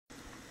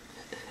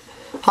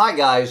Hi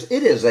guys,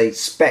 it is a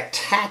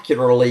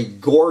spectacularly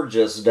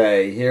gorgeous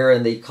day here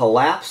in the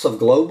collapse of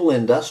global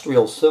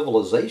industrial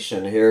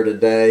civilization here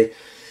today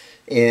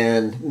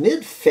in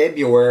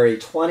mid-February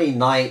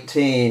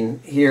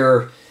 2019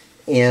 here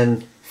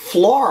in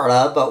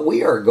Florida, but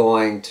we are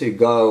going to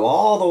go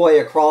all the way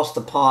across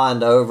the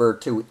pond over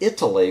to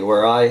Italy,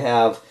 where I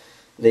have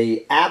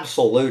the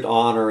absolute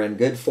honor and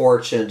good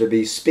fortune to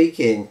be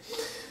speaking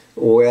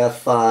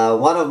with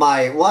one of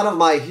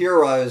my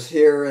heroes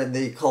here in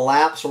the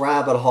collapse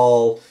rabbit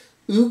hole,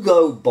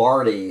 Ugo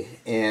Bardi.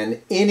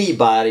 And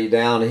anybody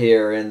down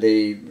here in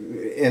the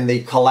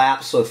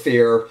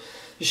collapsosphere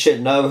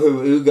should know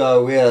who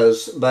Ugo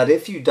is. But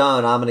if you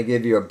don't, I'm going to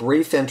give you a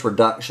brief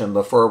introduction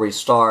before we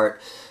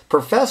start.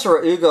 Professor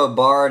Ugo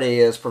Bardi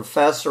is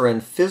professor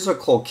in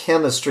physical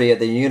chemistry at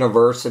the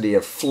University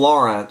of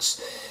Florence.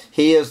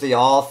 He is the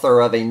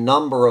author of a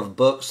number of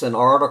books and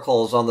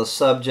articles on the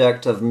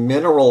subject of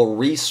mineral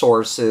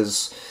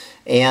resources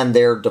and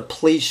their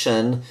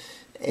depletion.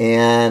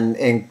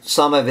 And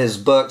some of his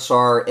books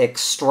are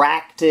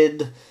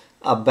Extracted,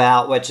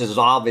 which is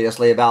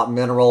obviously about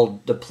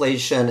mineral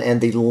depletion,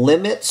 and The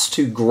Limits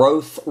to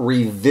Growth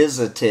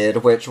Revisited,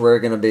 which we're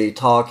going to be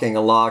talking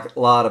a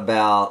lot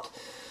about.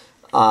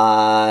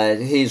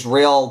 He's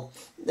real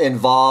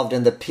involved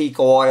in the peak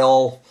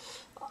oil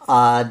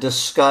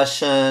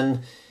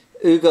discussion.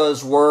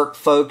 Ugo's work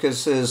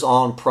focuses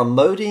on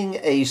promoting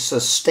a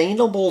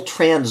sustainable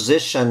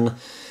transition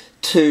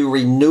to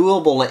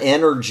renewable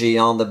energy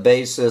on the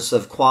basis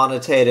of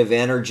quantitative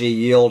energy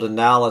yield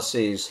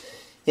analyses.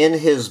 In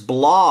his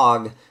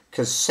blog,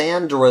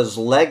 Cassandra's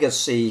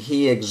Legacy,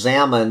 he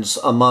examines,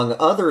 among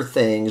other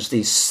things,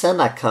 the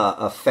Seneca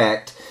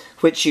effect,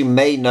 which you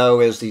may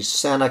know as the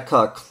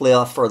Seneca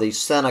cliff or the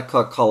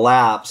Seneca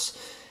collapse,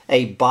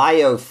 a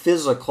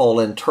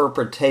biophysical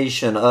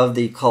interpretation of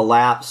the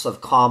collapse of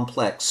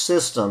complex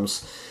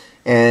systems.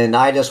 And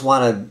I just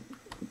want to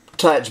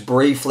touch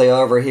briefly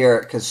over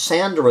here at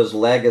Cassandra's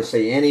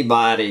Legacy.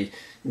 Anybody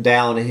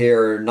down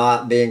here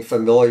not being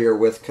familiar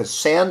with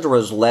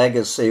Cassandra's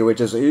Legacy, which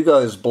is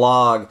Ugo's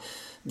blog,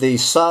 the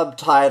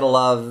subtitle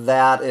of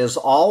that is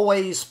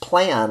Always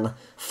Plan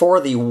for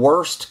the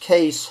Worst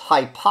Case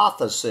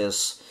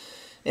Hypothesis.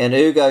 And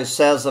Ugo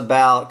says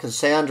about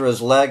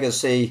Cassandra's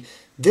Legacy,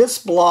 this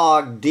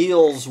blog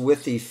deals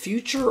with the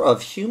future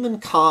of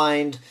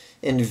humankind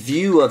in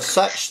view of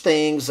such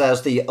things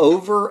as the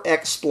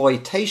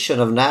overexploitation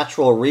of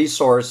natural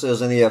resources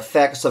and the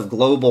effects of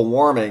global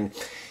warming.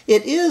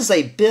 It is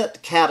a bit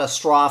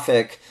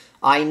catastrophic,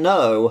 I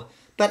know,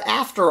 but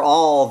after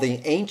all, the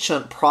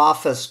ancient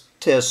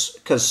prophetess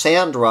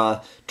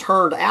Cassandra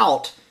turned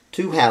out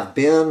to have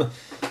been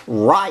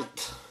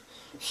right.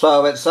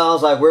 So it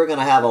sounds like we're going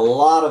to have a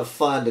lot of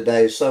fun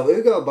today. So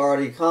Ugo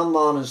Bardi, come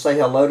on and say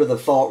hello to the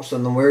folks,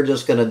 and then we're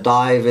just going to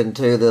dive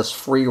into this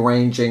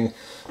free-ranging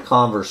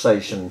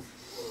conversation.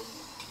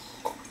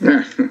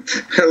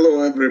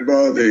 Hello,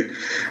 everybody.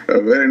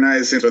 A very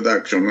nice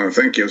introduction.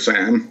 Thank you,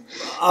 Sam.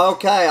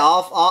 Okay,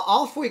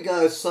 off we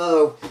go.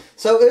 So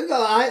Ugo,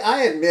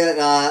 I admit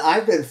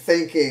I've been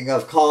thinking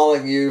of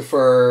calling you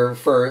for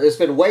it's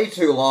been way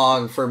too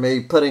long for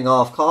me putting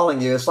off calling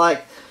you. It's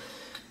like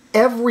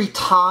every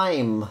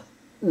time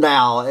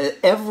now,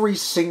 every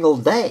single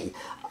day,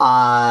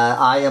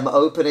 I am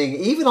opening,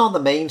 even on the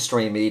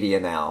mainstream media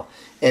now,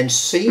 and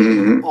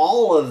seeing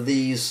all of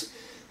these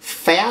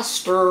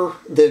faster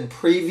than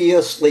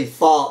previously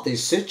thought. The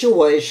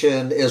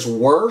situation is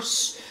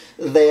worse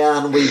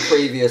than we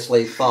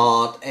previously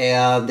thought,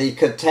 and the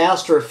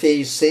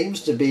catastrophe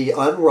seems to be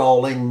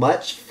unrolling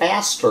much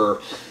faster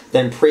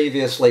than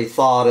previously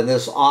thought. And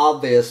this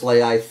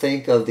obviously, I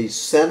think of the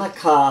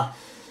Seneca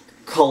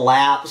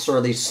collapse or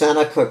the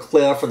Seneca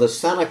cliff or the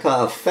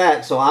Seneca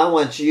effect. So I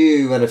want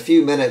you in a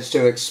few minutes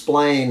to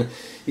explain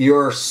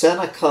your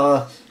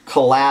Seneca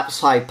collapse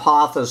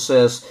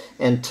hypothesis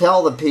and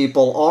tell the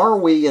people, are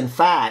we in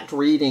fact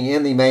reading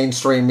in the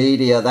mainstream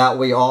media that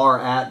we are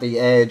at the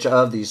edge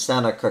of the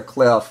Seneca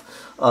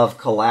cliff of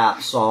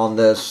collapse on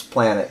this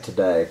planet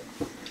today?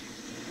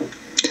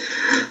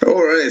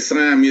 All right,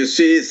 Sam, you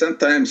see,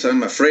 sometimes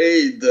I'm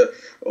afraid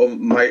of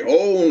my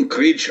own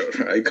creature.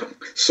 I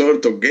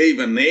sort of gave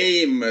a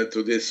name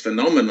to this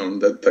phenomenon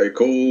that I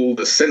call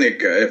the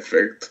Seneca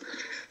effect,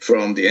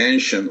 from the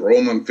ancient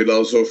Roman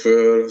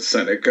philosopher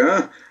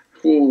Seneca,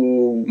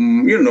 who,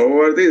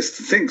 are these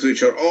things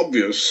which are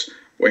obvious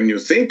when you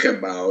think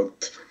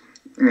about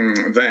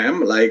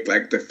them, like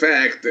the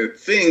fact that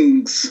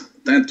things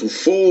tend to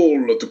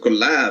fall, to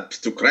collapse,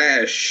 to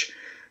crash,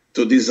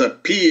 to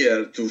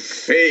disappear, to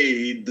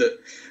fade,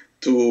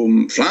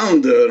 to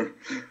flounder,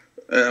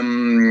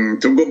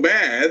 to go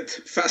bad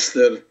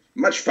faster,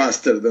 much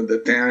faster than the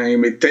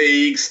time it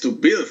takes to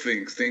build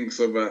things. Think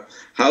of a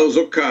house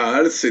of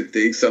cards. It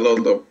takes a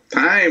lot of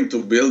time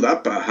to build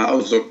up a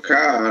house of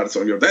cards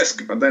on your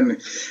desk, but then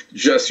you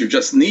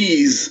just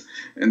sneeze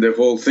and the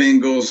whole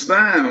thing goes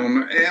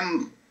down.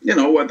 And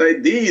what I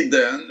did,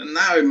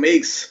 now it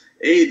makes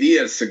 8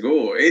 years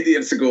ago. 8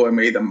 years ago I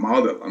made a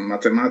model, a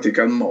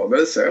mathematical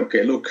model. Say,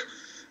 okay, look,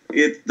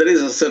 there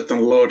is a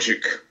certain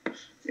logic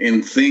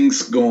in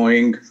things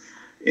going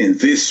in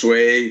this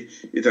way.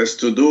 It has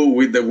to do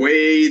with the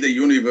way the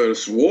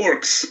universe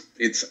works.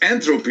 It's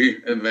entropy,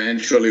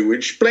 eventually,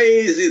 which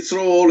plays its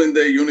role in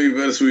the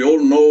universe. We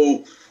all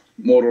know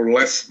more or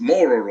less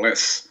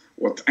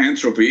what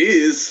entropy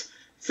is.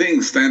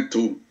 Things tend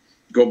to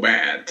go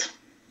bad,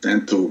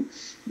 tend to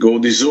go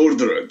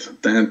disordered,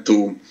 tend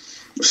to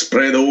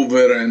spread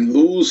over and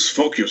lose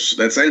focus.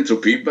 That's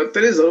entropy. But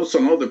there is also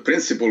another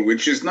principle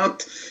which is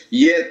not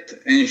yet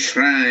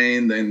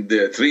enshrined in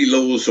the three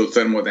laws of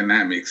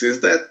thermodynamics,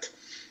 is that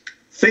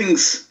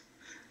things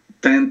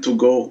tend to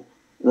go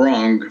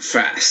wrong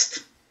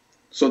fast.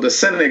 So the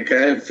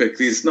Seneca effect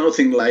is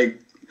nothing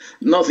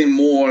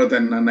more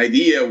than an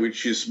idea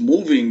which is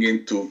moving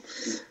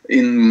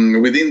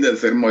within the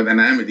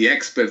thermodynamic. The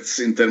experts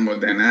in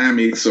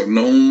thermodynamics are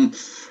known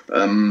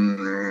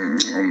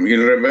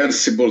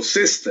irreversible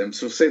systems.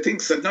 So say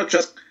things are not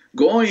just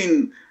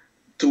going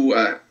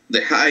to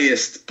the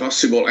highest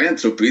possible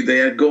entropy,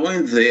 they are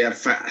going there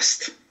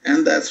fast.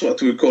 And that's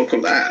what we call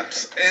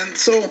collapse. And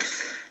so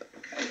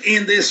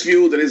in this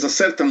view, there is a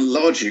certain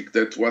logic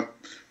that what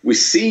we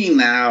see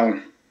now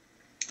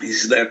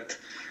is that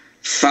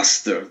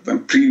faster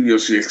than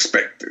previously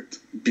expected,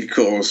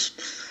 because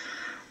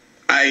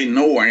I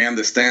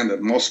understand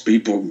that most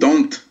people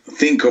don't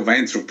think of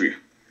entropy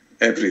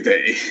every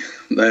day.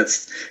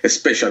 That's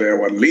especially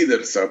our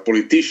leaders, our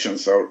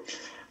politicians, our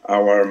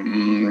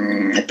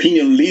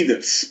opinion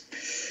leaders.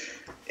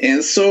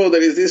 And so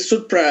there is this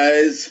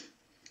surprise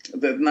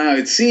that now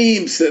it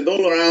seems that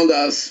all around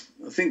us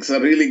things are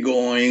really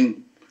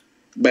going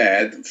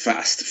bad,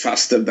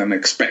 faster than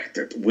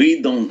expected. We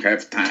don't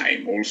have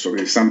time. Also,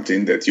 is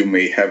something that you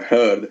may have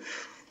heard.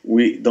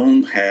 We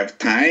don't have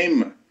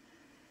time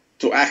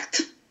to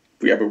act.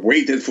 We have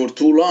waited for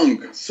too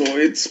long. So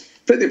it's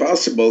pretty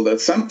possible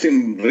that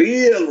something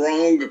real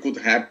wrong could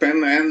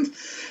happen, and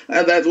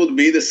that would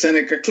be the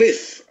Seneca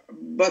cliff.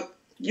 But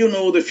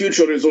the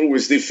future is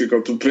always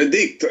difficult to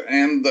predict,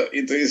 and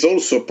it is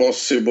also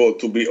possible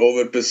to be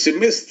over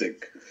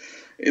pessimistic.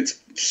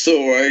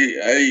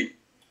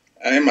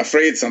 I am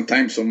afraid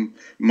sometimes on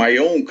my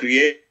own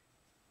creation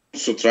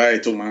to try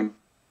to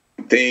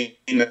maintain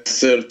a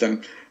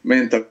certain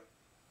mental.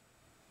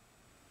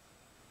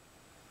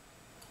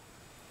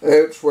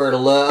 Oops, where to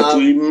look.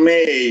 We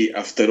may,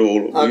 after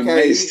all, okay, we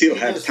may still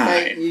have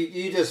time.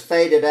 You just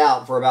faded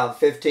out for about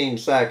 15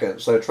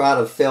 seconds, so try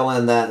to fill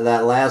in that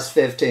last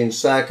 15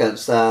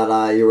 seconds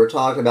that you were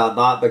talking about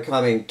not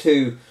becoming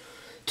too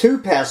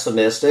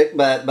pessimistic,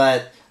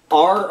 but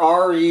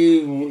are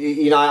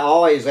you, I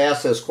always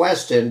ask this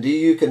question, do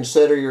you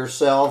consider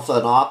yourself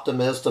an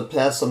optimist, a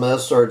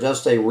pessimist, or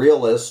just a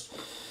realist?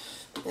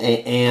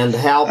 And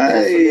how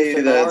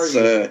pessimistic are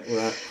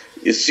you?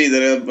 You see,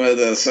 there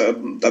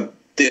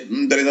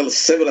are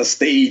several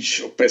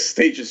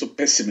stages of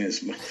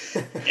pessimism.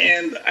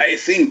 And I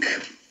think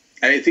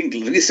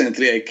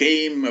recently I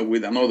came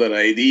with another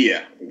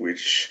idea,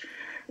 which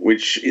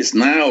is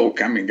now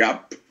coming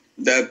up,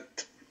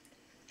 that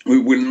we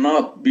will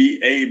not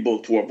be able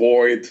to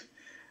avoid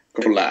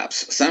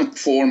collapse, some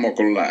form of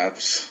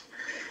collapse,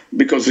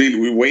 because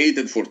really we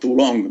waited for too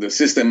long. The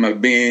system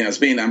has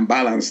been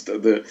unbalanced.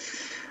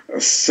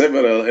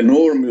 Several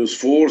enormous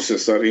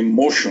forces are in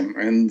motion,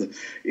 and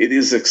it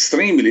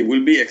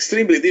will be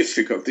extremely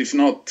difficult, if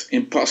not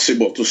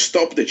impossible, to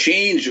stop the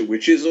change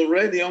which is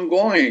already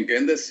ongoing.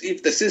 And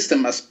if the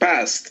system has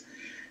passed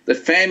the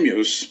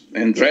famous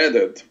and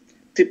dreaded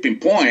tipping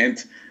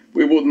point,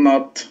 we would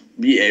not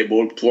be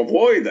able to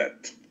avoid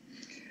that.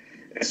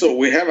 So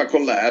we have a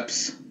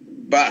collapse,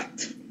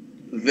 but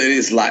there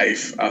is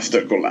life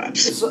after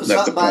collapse.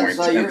 That's the point.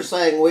 So you're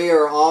saying we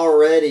are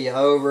already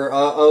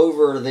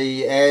over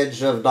the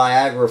edge of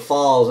Niagara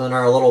Falls in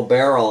our little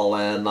barrel,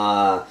 and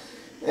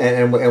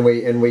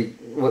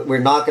we're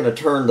not going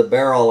to turn the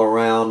barrel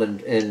around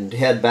and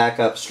head back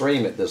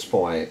upstream at this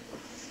point.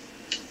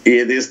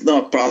 It is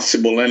not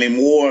possible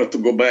anymore to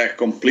go back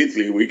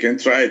completely. We can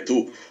try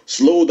to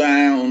slow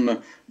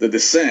down the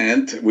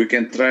descent. We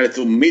can try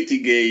to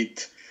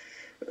mitigate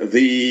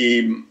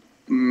the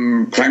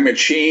climate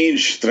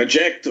change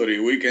trajectory.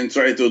 We can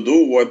try to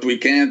do what we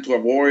can to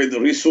avoid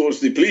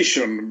resource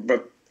depletion,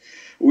 but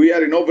we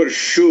are in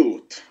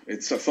overshoot.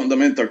 It's a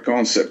fundamental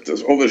concept.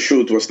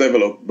 Overshoot was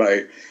developed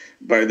by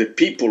the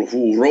people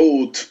who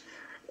wrote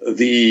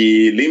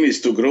the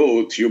Limits to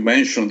Growth. You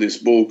mentioned this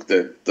book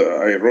that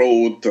I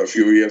wrote a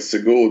few years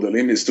ago, The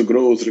Limits to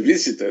Growth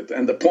Revisited.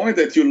 And the point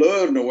that you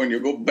learn when you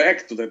go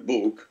back to that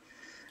book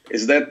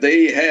is that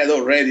they had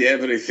already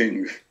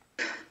everything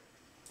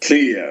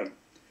clear.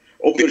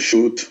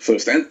 Overshoot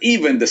first, and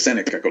even the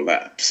Seneca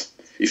collapse.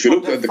 If you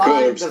look at the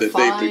curves that they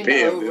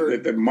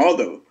prepared, the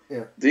model,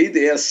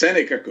 they are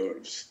Seneca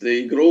curves.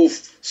 They grow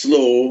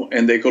slow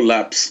and they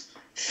collapse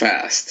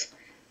fast.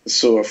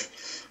 So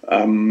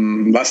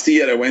last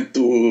year I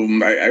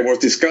was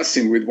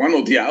discussing with one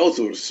of the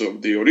authors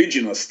of the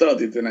original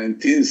study, the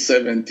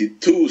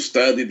 1972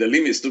 study, The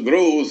Limits to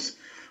Growth,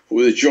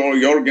 with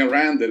Jorgen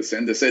Randers,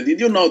 and they said, "Did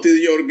you notice,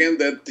 Jorgen,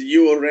 that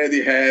you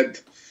already had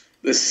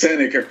the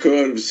Seneca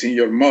curves in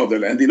your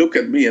model?" And he looked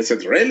at me and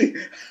said, "Really?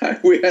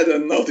 We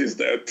hadn't noticed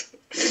that."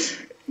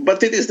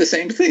 But it is the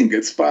same thing.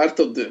 It's part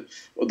of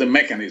the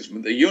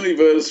mechanism. The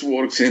universe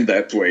works in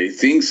that way.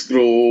 Things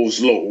grow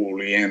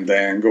slowly and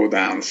then go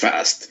down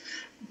fast.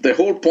 The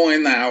whole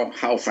point now,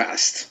 how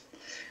fast,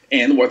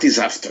 and what is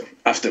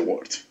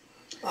afterward.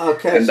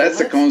 Okay, and that's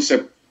the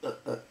concept.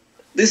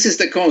 This is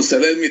the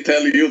concept. Let me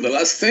tell you the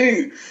last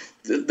thing,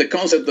 the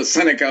concept of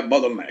Seneca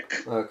bottleneck.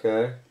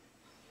 Okay.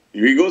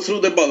 We go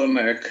through the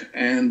bottleneck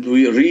and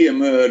we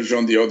re-emerge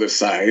on the other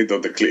side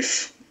of the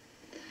cliff.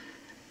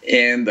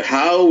 And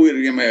how we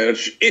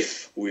re-emerge,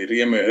 if we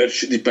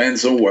re-emerge,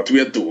 depends on what we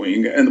are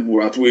doing and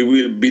what we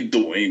will be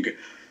doing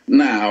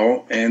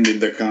now and in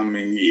the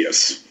coming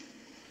years.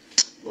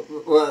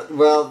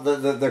 Well,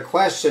 the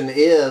question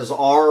is,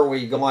 are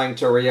we going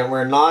to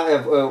we're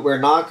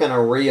not going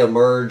to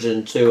re-emerge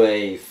into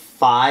a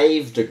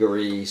 5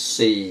 degrees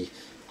C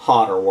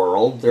hotter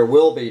world. There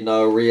will be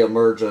no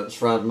re-emergence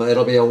from,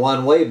 it'll be a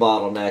one-way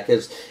bottleneck.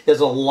 Is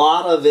a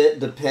lot of it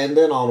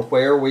dependent on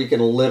where we can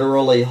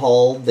literally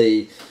hold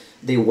the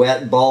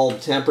wet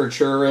bulb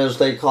temperature, as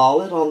they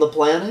call it, on the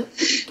planet?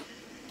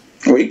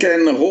 We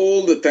can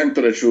hold the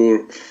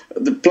temperature.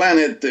 The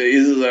planet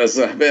has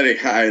a very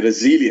high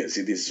resilience.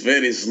 It is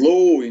very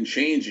slow in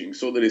changing,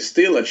 so there is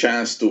still a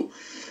chance to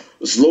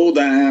slow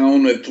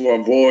down to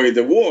avoid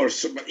the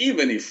worst. But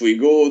even if we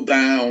go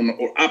down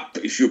or up,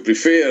 if you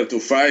prefer, to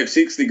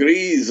 5-6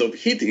 degrees of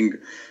heating,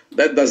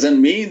 that doesn't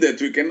mean that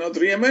we cannot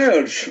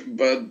re-emerge.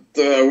 But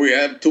we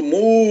have to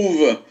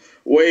move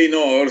way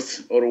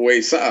north or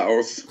way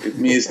south. It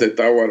means that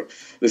our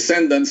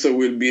descendants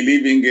will be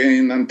living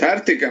in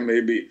Antarctica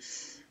maybe.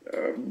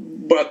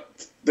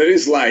 But there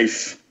is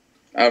life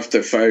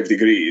after 5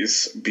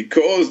 degrees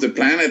because the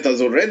planet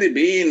has already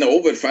been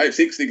over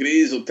 5-6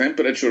 degrees of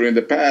temperature in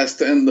the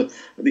past, and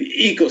the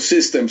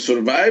ecosystem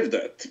survived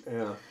that.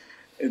 Yeah.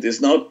 It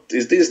is not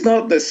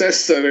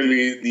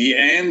necessarily the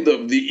end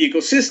of the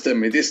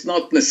ecosystem. It is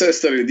not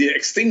necessarily the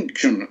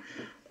extinction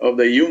of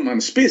the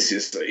human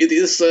species. It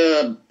is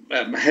a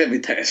heavy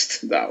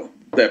test now,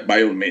 that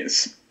by all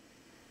means.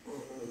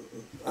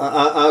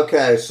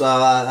 Okay, so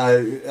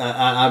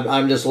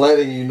I'm just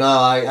letting you know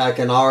I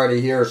can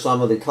already hear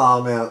some of the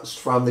comments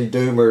from the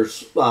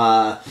Doomers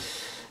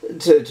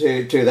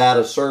to that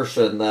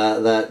assertion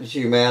that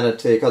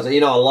humanity, because a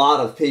lot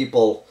of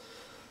people.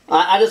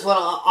 I just want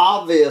to,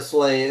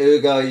 obviously,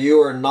 Ugo, you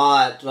are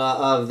not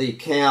of the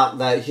camp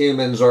that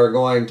humans are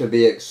going to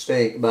be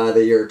extinct by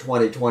the year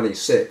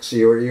 2026.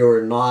 You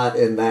are not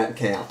in that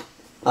camp.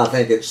 I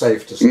think it's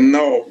safe to say.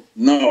 No,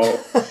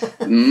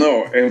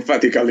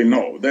 emphatically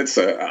no. That's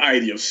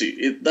idiocy.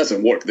 It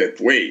doesn't work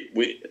that way.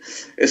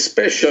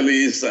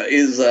 Especially is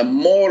a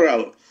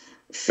moral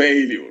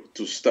failure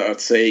to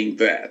start saying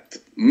that.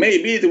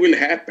 Maybe it will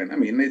happen. I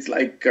mean, it's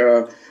like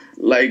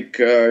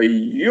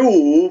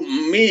you,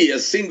 me,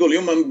 as single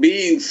human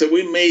beings,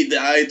 we may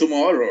die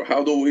tomorrow.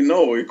 How do we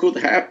know? It could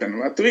happen,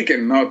 but we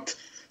cannot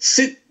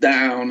sit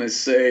down and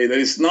say there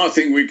is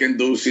nothing we can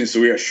do since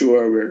we are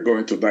sure we're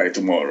going to die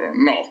tomorrow.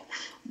 No,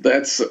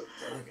 that's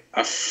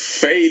a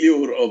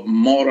failure of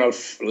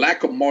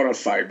lack of moral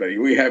fiber.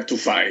 We have to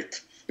fight.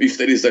 If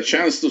there is a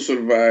chance to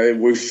survive,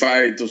 we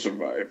fight to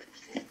survive.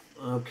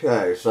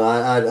 Okay, so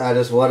I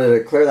just wanted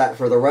to clear that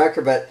for the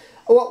record, but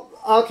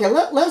okay,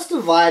 let's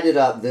divide it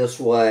up this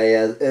way,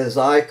 as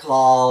I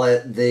call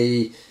it,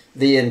 the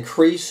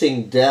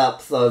increasing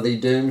depth of the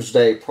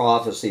doomsday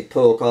prophecy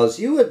pool, because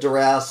you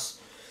address,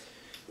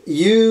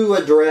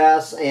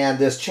 and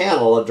this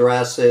channel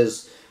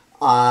addresses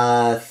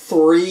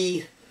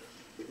three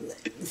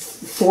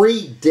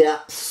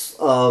depths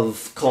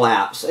of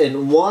collapse.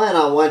 And one,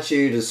 I want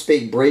you to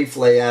speak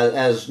briefly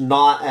as a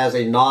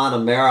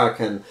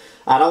non-American.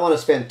 I don't want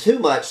to spend too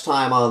much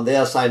time on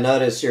this. I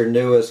notice your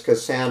newest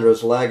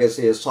Cassandra's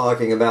Legacy is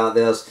talking about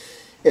this.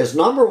 Is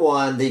number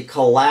one, the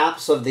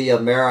collapse of the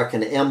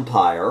American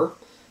empire,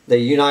 the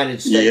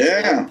United States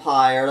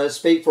empire. Let's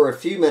speak for a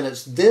few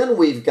minutes. Then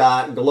we've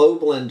got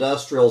global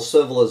industrial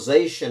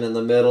civilization in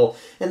the middle.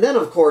 And then,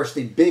 of course,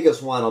 the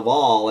biggest one of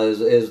all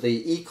is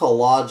the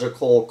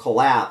ecological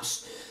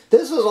collapse.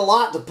 This is a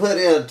lot to put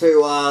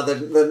into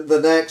the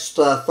next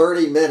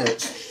 30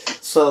 minutes.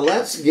 So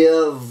let's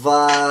give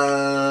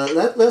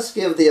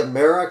the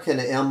American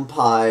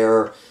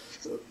empire.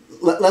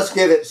 Let's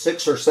give it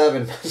 6 or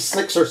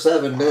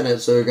 7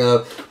 minutes,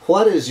 Ugo.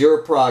 What is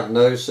your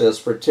prognosis,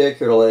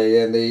 particularly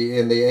in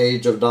the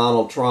age of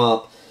Donald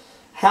Trump?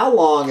 How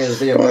long does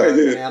the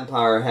American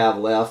empire have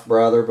left,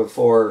 brother,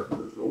 before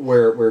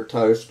we're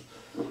toast?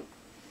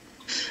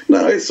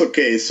 No, it's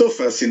okay. It's so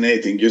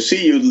fascinating. You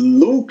see, you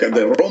look at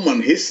the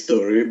Roman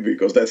history,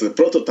 because that's the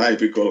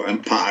prototypical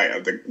empire,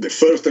 the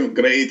first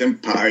great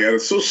empire,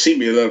 so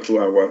similar to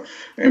our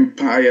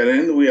empire,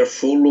 and we are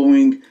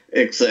following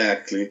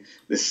exactly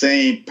the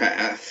same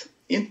path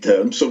in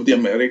terms of the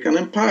American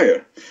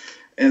empire.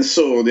 And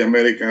so the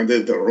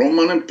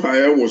Roman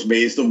Empire was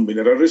based on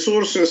mineral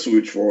resources,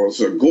 which was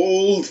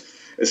gold,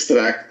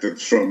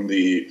 extracted from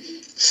the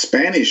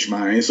Spanish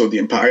mines of the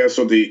empire.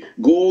 So the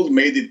gold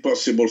made it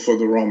possible for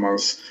the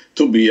Romans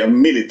to be a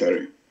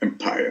military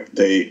empire.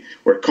 They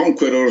were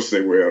conquerors,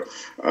 they were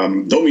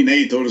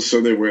dominators, so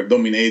they were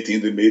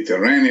dominating the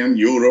Mediterranean,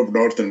 Europe,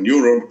 Northern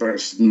Europe,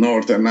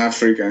 Northern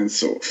Africa, and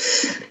so.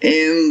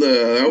 And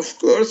of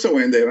course,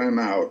 when they ran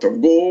out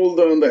of gold,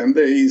 then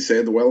they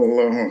said, well,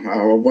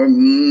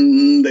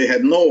 they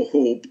had no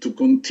hope to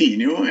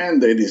continue,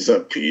 and they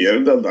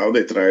disappeared, although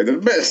they tried their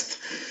best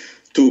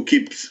to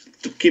keep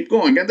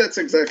going. And that's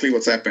exactly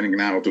what's happening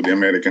now to the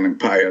American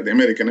empire. The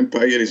American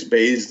empire is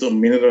based on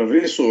mineral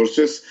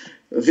resources.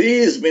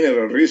 These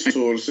mineral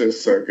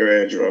resources are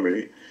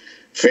gradually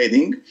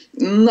fading,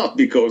 not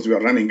because we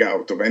are running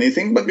out of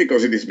anything, but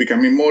because it is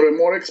becoming more and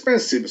more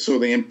expensive. So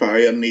the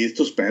empire needs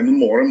to spend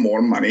more and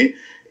more money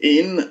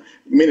in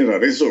mineral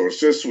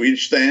resources,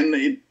 which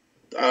then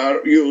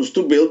are used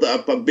to build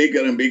up a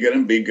bigger and bigger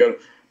and bigger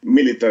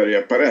military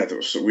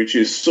apparatus, which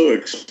is so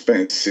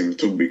expensive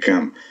to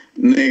become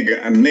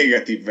a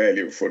negative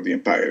value for the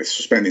empire. It's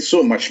spending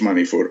so much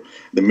money for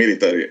the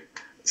military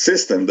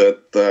system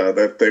that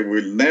they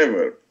will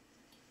never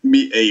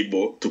be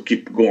able to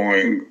keep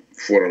going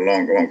for a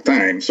long, long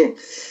time. So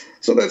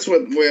that's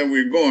where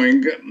we're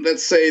going.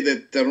 Let's say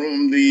that the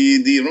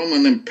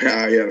Roman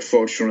Empire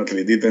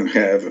fortunately didn't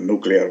have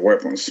nuclear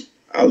weapons,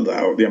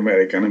 although the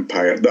American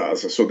Empire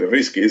does. So the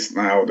risk is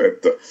now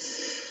that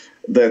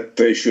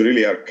if you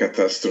really are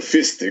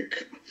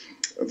catastrophistic,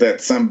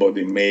 that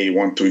somebody may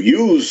want to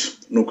use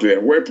nuclear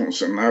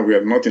weapons, and now we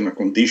are not in a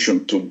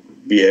condition to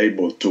be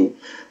able to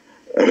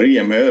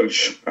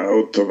re-emerge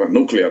out of a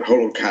nuclear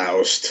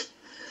holocaust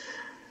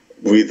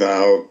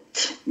without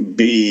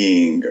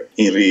being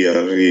in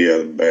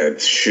real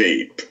bad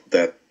shape.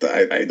 That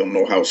I don't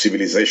know how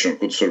civilization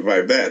could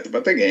survive that.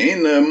 But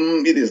again,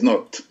 it is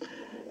not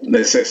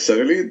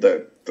necessarily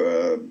that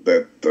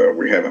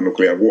we have a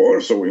nuclear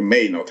war, so we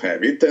may not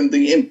have it, and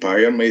the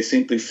empire may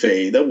simply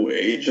fade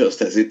away,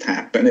 just as it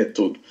happened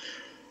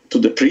to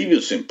the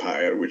previous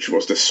empire, which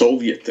was the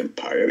Soviet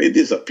Empire. It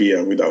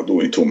disappeared without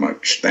doing too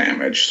much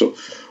damage. So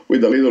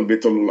with a little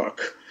bit of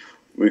luck,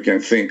 we can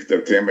think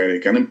that the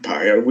American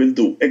Empire will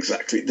do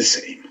exactly the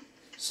same.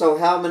 So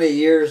how many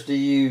years do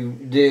you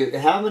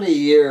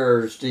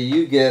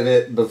give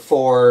it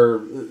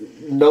before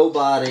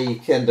nobody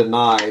can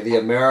deny the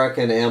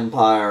American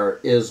Empire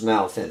is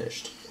now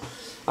finished?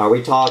 Are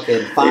we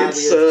talking 5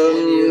 years,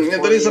 10 years,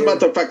 there is years?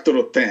 about a factor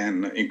of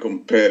 10 in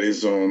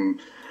comparison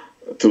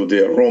to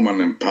the Roman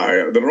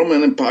Empire. The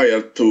Roman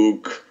Empire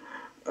took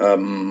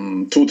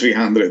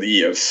 200-300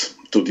 years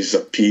to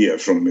disappear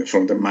from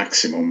the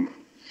maximum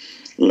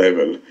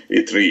level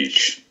it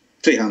reached.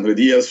 300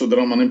 years for the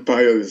Roman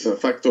Empire is a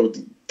factor of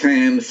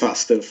 10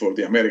 faster for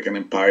the American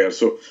Empire,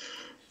 so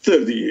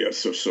 30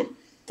 years or so.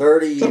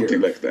 30 years.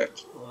 Something like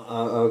that.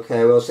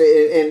 Okay, well,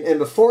 see, and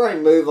before I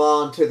move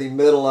on to the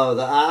middle of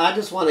I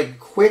just want to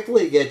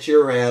quickly get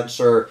your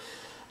answer.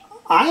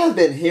 I have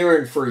been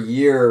hearing for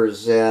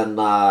years, and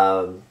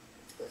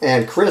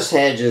Chris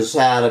Hedges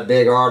had a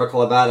big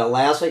article about it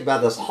last week,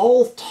 about this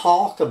whole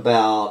talk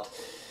about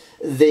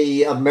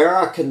the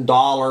American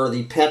dollar,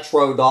 the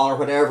petrodollar,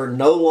 whatever,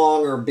 no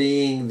longer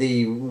being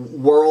the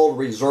world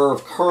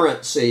reserve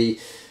currency,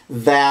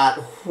 that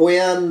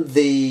when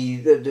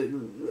the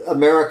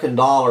American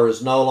dollar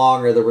is no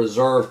longer the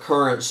reserve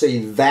currency,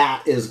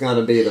 that is going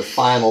to be the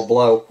final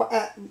blow.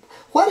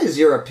 What is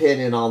your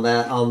opinion on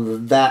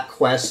that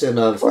question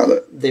of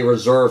the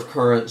reserve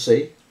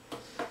currency?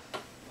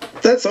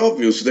 That's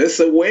obvious. That's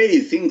the way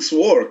things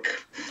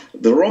work.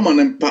 The Roman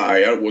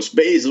Empire was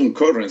based on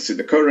currency.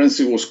 The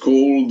currency was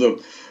called,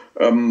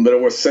 there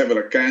were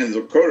several kinds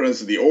of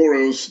currency, the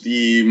aureus,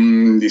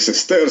 the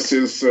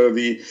sesterces,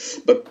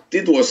 but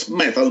it was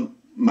metal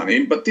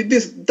money. But it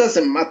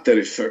doesn't matter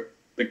if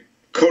the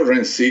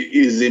currency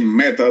is in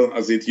metal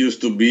as it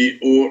used to be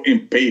or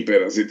in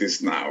paper as it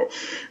is now.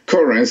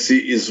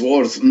 Currency is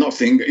worth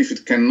nothing if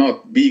it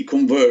cannot be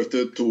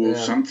converted to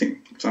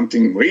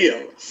something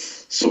real.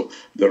 So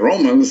the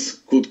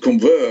Romans could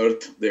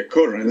convert their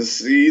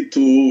currency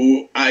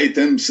to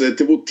items that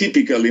they would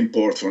typically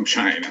import from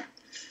China.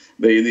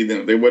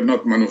 They were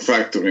not a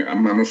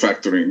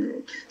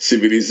manufacturing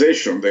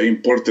civilization. They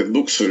imported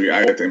luxury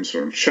items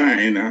from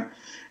China,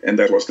 and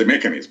that was the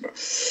mechanism.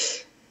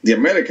 The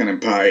American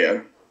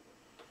Empire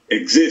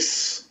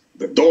exists.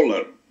 The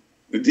dollar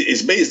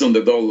is based on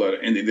the dollar,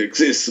 and it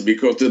exists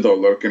because the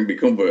dollar can be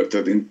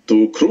converted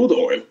into crude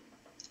oil.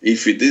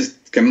 If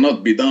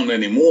cannot be done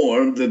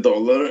anymore, the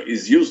dollar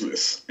is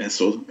useless. And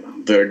so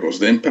there goes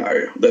the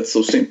empire. That's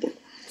so simple.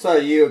 So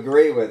you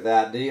agree with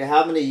that?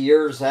 How many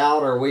years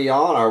out are we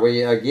on? Are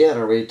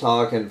we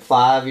talking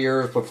 5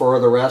 years before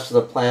the rest of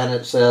the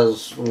planet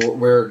says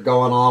we're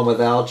going on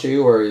without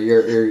you, or are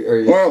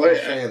you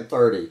saying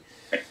 30?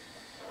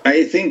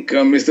 I think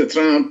Mr.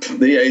 Trump,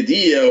 the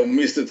idea of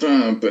Mr.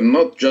 Trump, and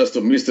not just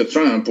of Mr.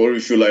 Trump, or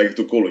if you like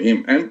to call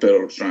him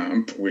Emperor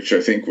Trump, which I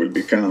think will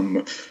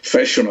become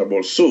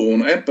fashionable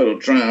soon, Emperor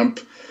Trump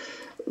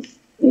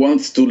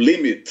wants to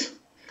limit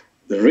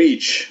the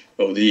reach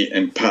of the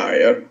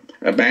empire,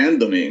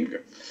 abandoning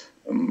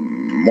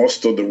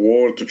most of the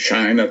world to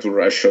China, to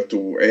Russia,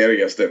 to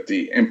areas that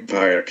the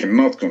empire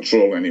cannot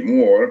control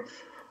anymore.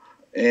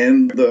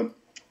 And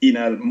in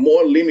a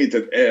more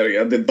limited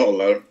area, the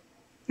dollar,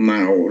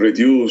 now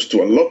reduced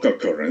to a local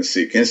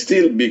currency, can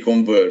still be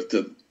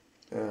converted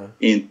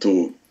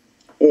into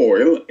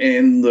oil,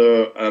 and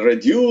a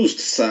reduced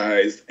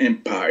sized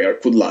empire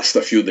could last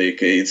a few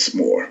decades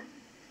more.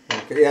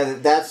 Okay, yeah,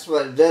 that's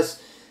what just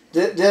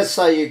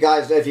so you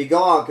guys, if you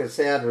go on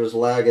Cassandra's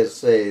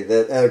Legacy,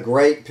 that a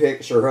great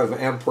picture of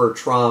Emperor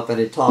Trump, and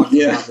he talks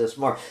about this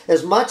more.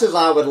 As much as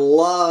I would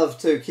love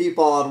to keep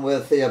on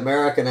with the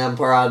American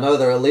empire, I know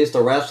that at least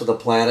the rest of the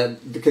planet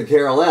could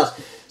care less.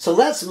 So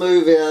let's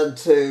move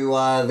into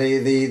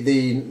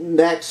the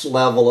next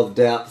level of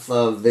depth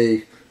of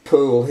the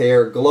pool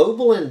here: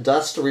 global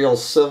industrial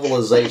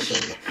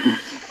civilization.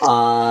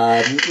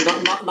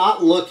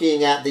 Not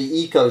looking at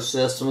the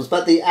ecosystems,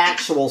 but the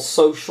actual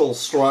social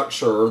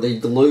structure, the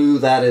glue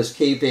that is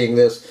keeping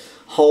this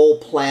whole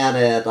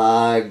planet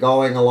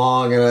going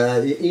along.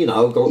 The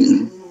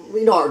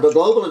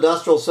global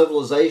industrial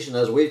civilization,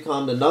 as we've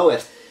come to know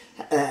it.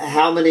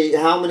 How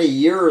many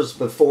years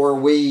before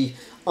we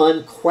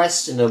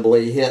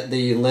unquestionably hit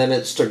the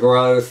limits to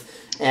growth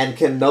and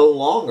can no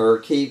longer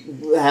keep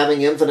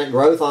having infinite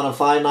growth on a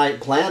finite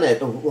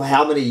planet?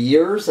 How many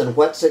years, and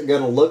what's it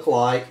going to look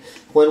like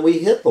when we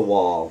hit the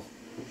wall?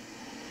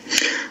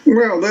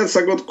 Well, that's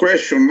a good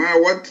question. Now,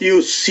 what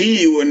you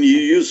see when you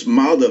use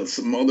models,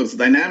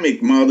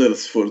 dynamic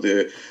models for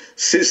the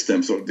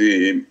systems of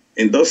the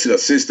industrial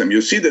system,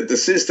 you see that the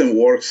system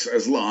works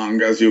as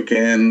long as you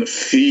can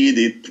feed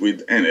it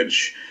with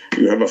energy.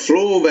 You have a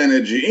flow of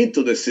energy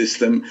into the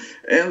system,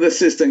 and the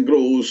system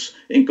grows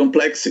in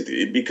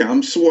complexity. It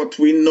becomes what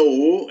we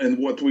know and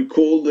what we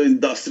call the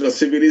industrial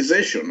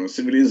civilization, a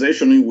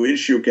civilization in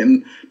which you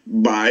can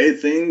buy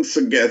things,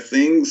 get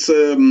things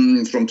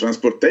from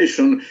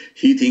transportation,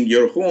 heating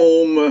your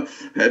home,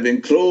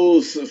 having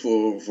clothes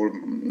for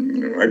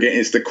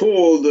against the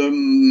cold,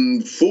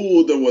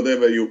 food or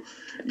whatever you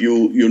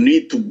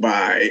need to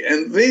buy.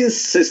 And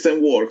this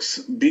system works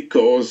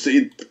because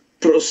it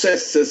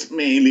processes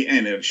mainly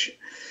energy.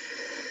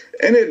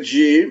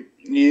 Energy,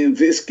 in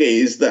this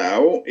case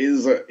now,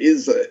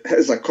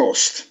 has a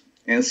cost.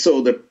 And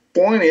so the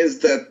point is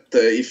that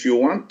if you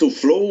want to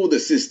flow the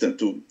system,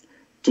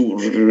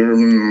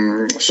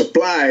 to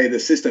supply the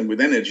system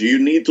with energy, you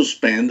need to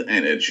spend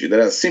energy.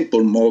 There are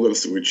simple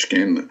models which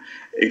can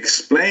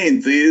explain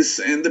this.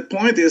 And the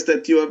point is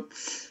that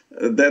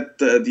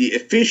the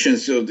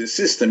efficiency of the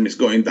system is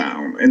going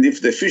down. And if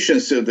the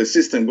efficiency of the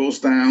system goes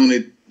down,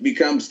 it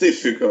becomes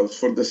difficult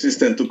for the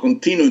system to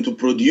continue to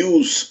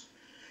produce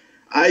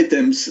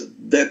items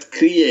that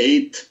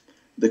create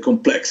the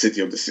complexity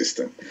of the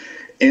system.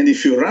 And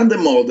if you run the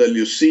model,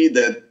 you see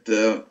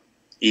that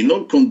in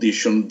all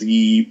conditions,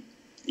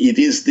 it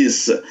is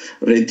this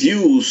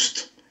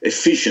reduced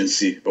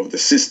efficiency of the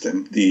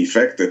system, the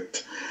fact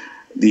that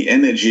the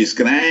energy is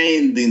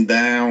grinding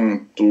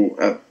down to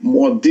a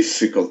more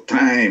difficult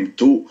time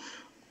to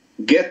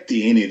get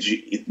the energy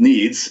it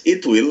needs,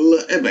 it will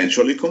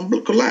eventually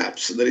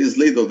collapse. There is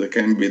little that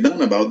can be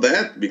done about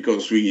that,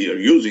 because we are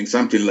using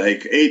something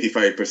like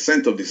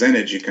 85% of this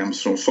energy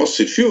comes from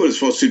fossil fuels.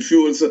 Fossil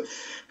fuels,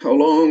 how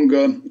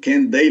long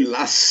can they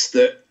last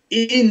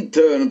in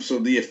terms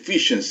of the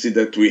efficiency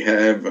that we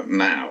have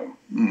now?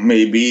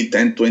 Maybe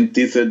 10,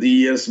 20, 30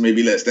 years,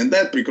 maybe less than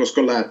that, because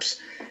collapse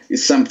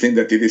is something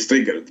that it is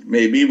triggered.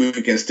 Maybe we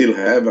can still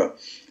have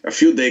a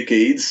few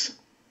decades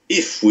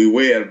if we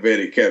were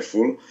very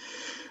careful.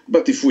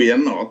 But if we are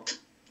not,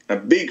 a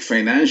big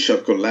financial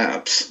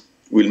collapse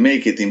will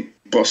make it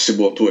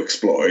impossible to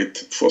exploit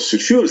fossil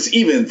fuels,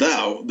 even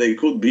though they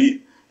could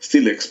be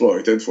still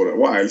exploited for a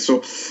while.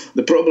 So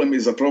the problem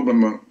is a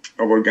problem of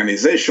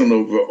organization,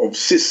 of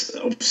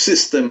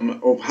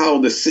system, of how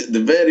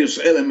the various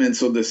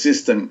elements of the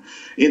system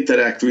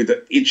interact with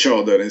each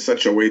other in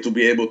such a way to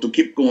be able to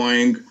keep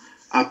going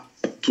up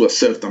to a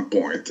certain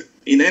point.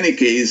 In any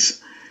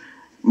case,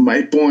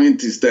 my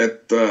point is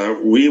that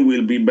we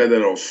will be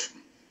better off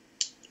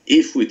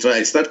if we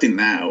try, starting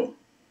now,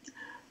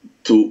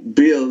 to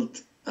build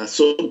a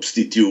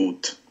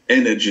substitute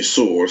energy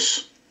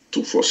source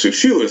to fossil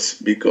fuels,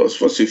 because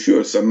fossil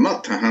fuels are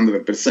not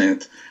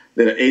 100%,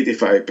 they're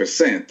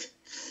 85%.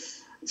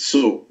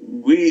 So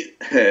we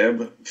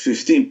have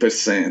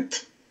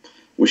 15%,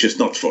 which is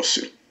not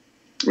fossil,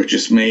 which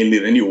is mainly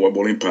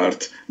renewable, in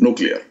part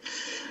nuclear.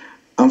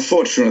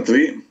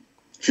 Unfortunately,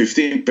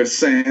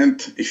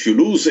 15%, if you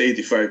lose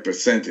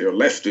 85%, you're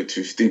left with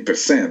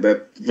 15%.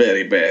 That's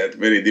very bad,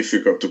 very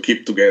difficult to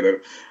keep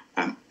together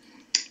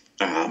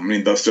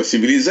industrial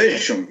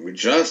civilization with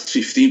just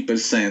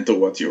 15% of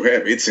what you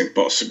have. It's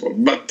impossible.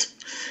 But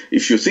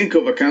if you think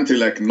of a country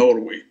like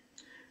Norway,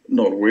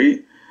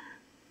 Norway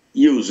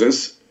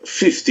uses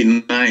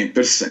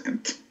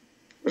 59%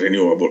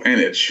 renewable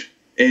energy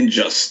and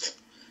just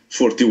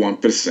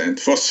 41%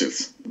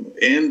 fossils.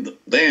 And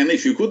then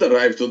if you could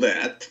arrive to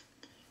that,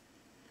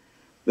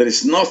 there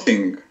is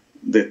nothing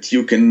that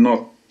you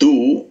cannot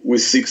do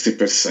with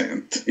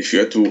 60%. If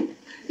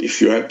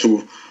you have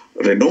to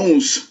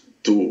renounce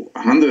to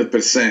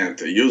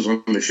 100%, use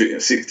only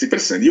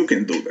 60%, you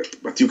can do that,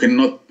 but you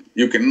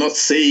cannot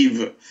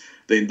save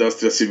the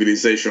industrial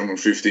civilization on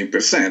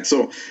 15%.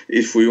 So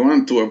if we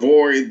want to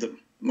avoid,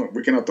 no,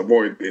 we cannot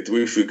avoid it.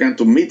 If we want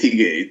to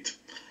mitigate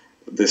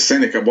the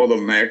Seneca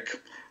bottleneck,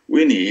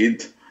 we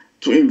need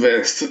to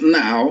invest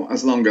now,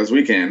 as long as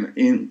we can,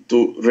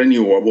 into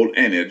renewable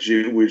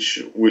energy, which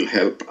will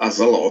help us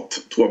a lot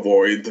to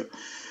avoid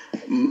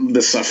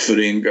the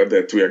suffering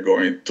that we are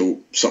going to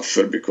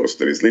suffer, because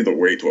there is little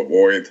way to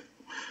avoid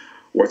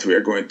what we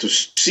are going to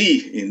see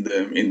in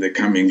the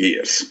coming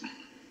years.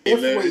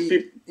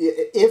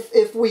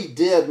 If we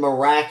did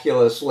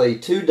miraculously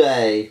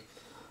today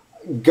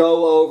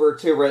go over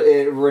to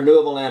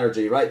renewable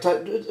energy, right?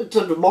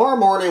 Tomorrow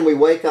morning we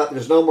wake up,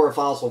 there's no more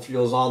fossil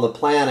fuels on the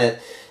planet,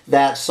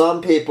 that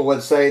some people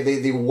would say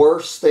the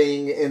worst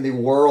thing in the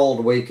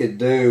world we could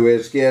do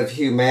is give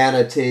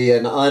humanity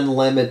an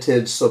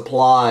unlimited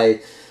supply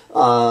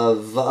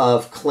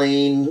of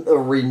clean,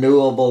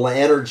 renewable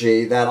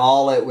energy, that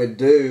all it would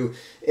do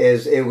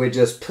is it would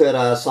just put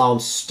us on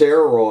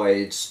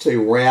steroids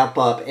to ramp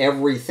up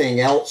everything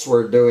else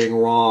we're doing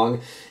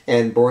wrong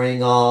and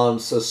bring on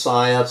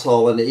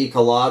societal and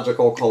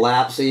ecological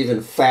collapse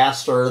even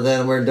faster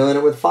than we're doing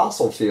it with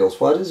fossil fuels.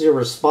 What is your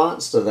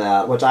response to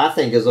that, which I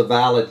think is a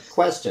valid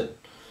question?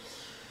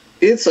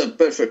 It's a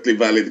perfectly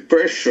valid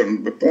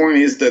question. The point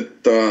is that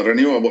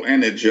renewable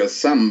energy has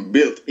some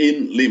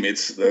built-in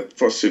limits that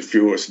fossil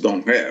fuels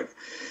don't have.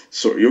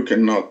 So you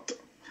cannot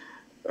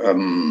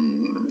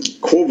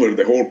cover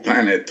the whole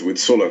planet with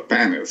solar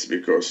panels,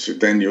 because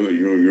then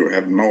you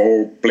have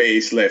no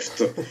place left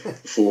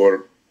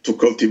to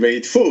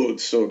cultivate food.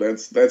 So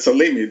that's a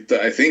limit.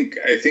 I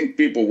think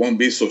people won't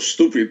be so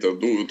stupid to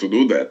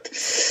do that.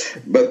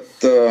 But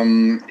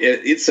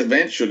it's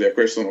eventually a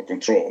question of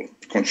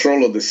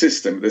control of the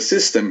system. The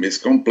system is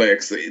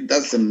complex. It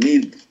doesn't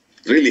need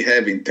really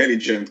have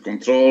intelligent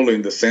control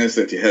in the sense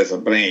that it has a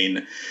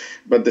brain,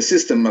 but the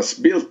system has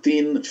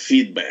built-in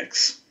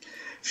feedbacks.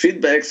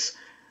 Feedbacks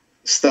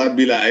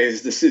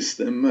stabilize the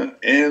system,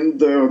 and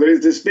there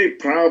is this big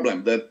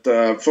problem that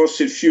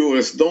fossil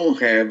fuels don't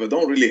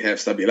really have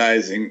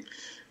stabilizing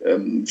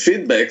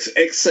feedbacks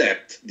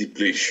except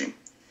depletion.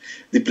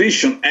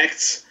 Depletion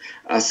acts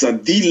as a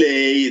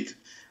delayed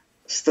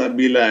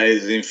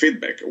stabilizing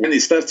feedback. When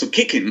it starts to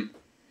kick in,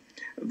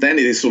 then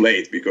it is too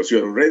late, because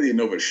you're already in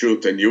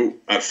overshoot and you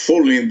are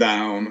falling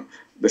down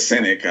the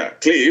Seneca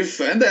cliff,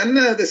 and then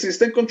the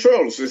system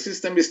controls. The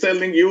system is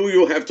telling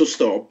you have to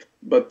stop,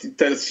 but it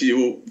tells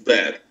you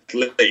that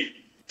late,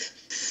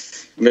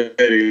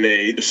 very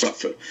late to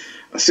suffer.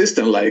 A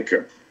system like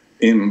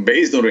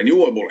based on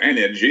renewable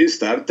energy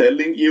start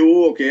telling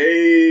you,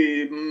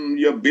 okay,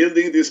 you're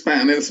building these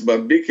panels,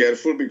 but be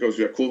careful because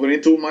you're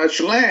covering too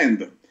much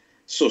land.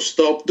 So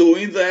stop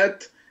doing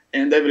that,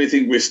 and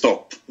everything will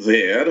stop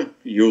there.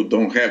 You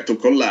don't have to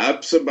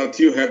collapse, but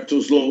you have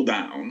to slow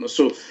down.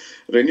 So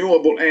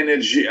renewable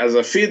energy as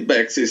a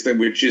feedback system,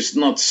 which is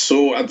not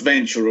so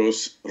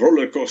adventurous,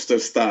 roller coaster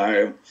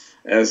style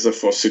as the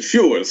fossil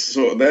fuels.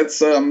 So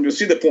that's, you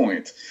see the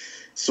point.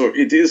 So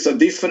it is a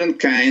different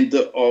kind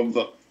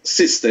of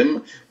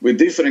system with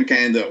different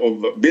kind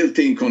of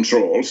built-in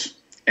controls,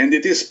 and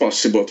it is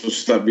possible to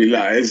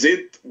stabilize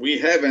it. We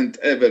haven't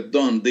ever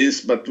done this,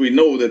 but we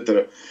know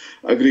that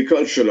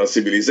agricultural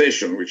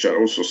civilization, which are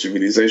also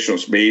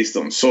civilizations based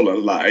on solar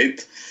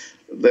light,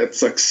 that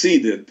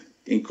succeeded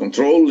in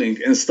controlling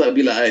and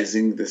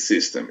stabilizing the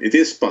system. It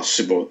is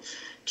possible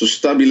to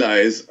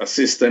stabilize a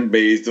system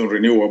based on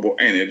renewable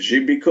energy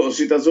because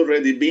it has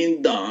already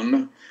been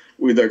done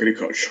with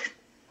agriculture.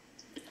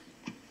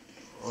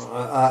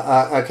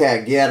 Okay,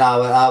 again,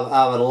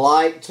 I would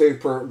like to,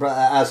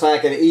 as I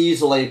could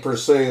easily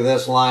pursue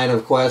this line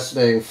of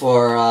questioning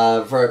for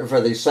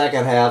the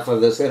second half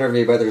of this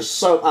interview, but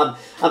there's I'm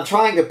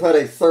trying to put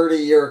a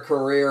 30-year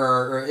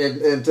career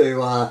into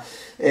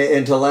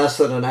less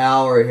than an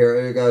hour here,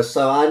 Ugo.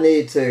 So I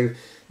need to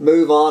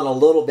move on a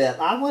little bit.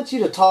 I want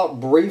you to talk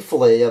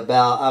briefly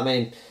about,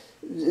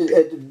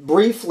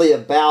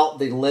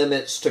 the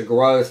limits to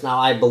growth. Now,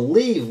 I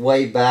believe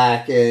way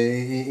back,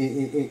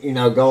 going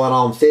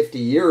on 50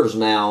 years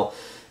now,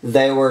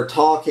 they were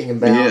talking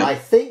about, I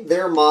think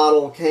their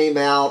model came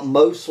out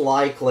most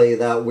likely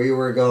that we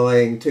were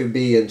going to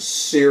be in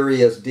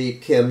serious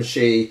deep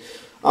kimchi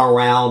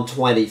around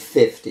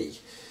 2050.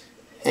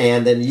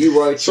 And then you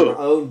wrote your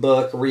own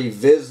book,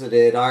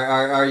 Revisited.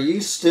 Are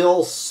you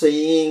still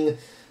seeing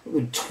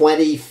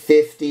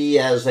 2050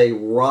 as a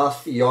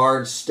rough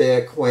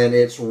yardstick when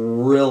it's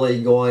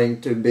really going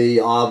to be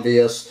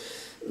obvious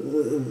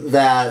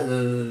that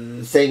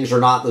things are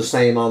not the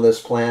same on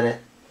this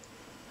planet?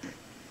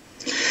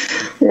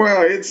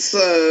 Well, it's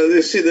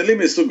you see, the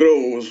limits to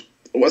growth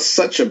was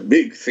such a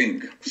big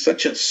thing,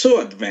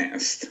 so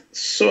advanced,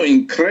 so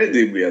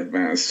incredibly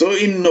advanced, so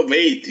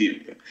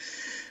innovative.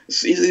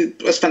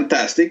 It was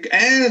fantastic,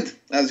 and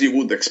as you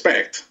would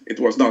expect, it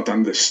was not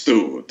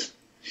understood.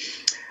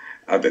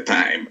 at the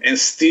time, and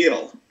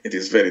still it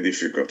is very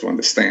difficult to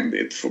understand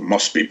it for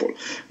most people.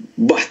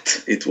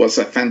 But it was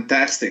a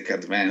fantastic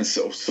advance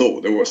of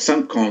thought. There was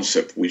some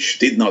concept which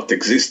did not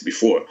exist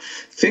before.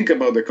 Think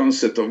about the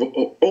concept of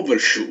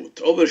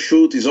overshoot.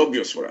 Overshoot is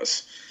obvious for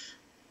us,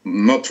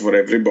 not for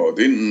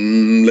everybody.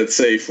 Let's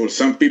say for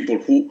some people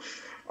who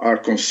are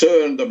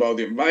concerned about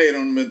the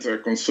environment, are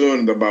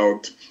concerned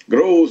about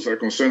growth, are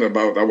concerned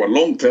about our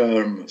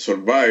long-term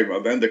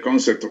survival, then the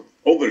concept of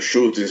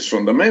overshoot is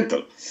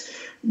fundamental.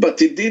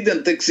 But it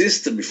didn't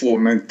exist before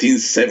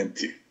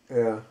 1970.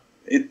 Yeah.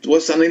 It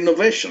was an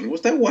innovation. It was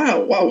that,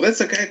 wow,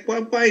 that's okay.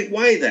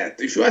 Why that?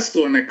 If you ask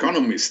to an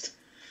economist,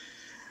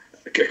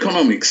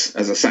 economics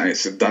as a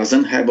science, it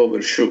doesn't have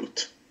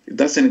overshoot. It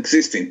doesn't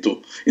exist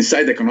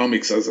inside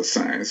economics as a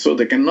science. So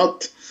they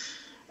cannot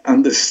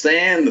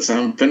understand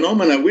some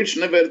phenomena which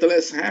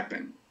nevertheless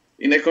happen.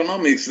 In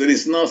economics, there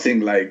is nothing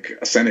like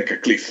a Seneca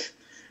cliff.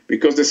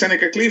 Because the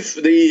Seneca cliff,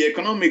 the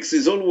economics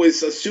is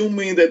always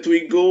assuming that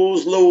we go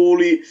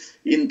slowly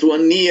into a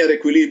near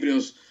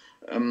equilibrium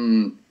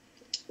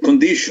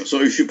condition.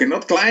 So if you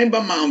cannot climb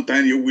a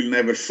mountain, you will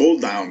never fall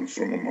down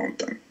from a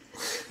mountain.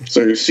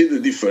 So you see the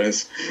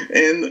difference.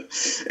 And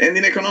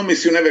in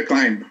economics, you never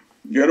climb.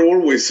 You are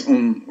always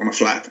on a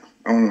flat,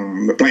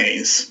 on the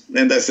plains.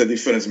 And that's the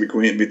difference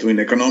between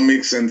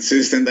economics and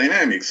system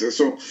dynamics.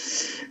 So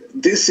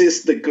this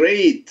is the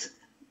great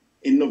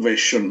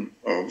innovation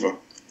of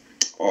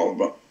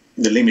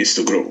the limits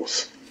to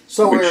growth.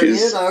 So we're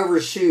in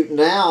overshoot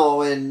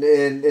now,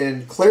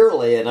 and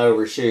clearly in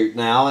overshoot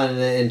now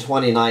in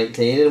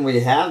 2019, and we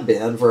have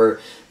been for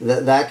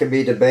that can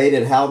be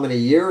debated how many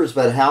years,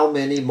 but how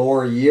many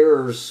more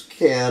years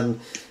can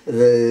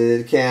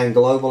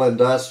global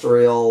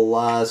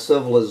industrial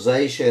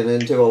civilization,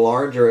 and to a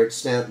larger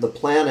extent the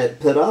planet,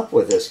 put up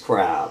with this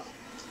crap?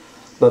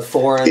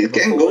 It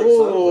can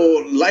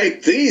go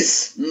like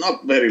this,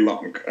 not very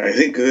long. I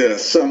think there are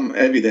some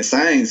evidence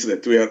signs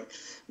that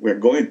we're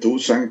going to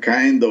some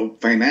kind of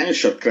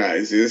financial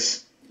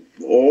crisis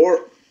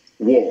or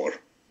war,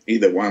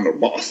 either one or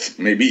both,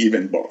 maybe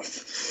even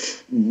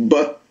both.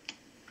 But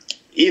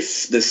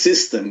if the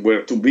system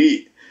were to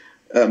be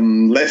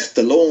left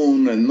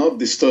alone and not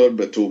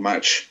disturbed too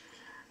much,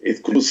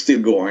 it could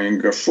still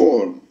going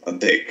for a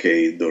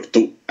decade or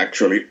two.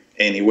 Actually,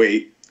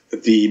 anyway,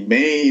 the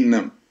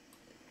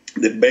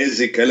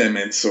basic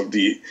elements of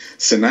the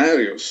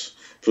scenarios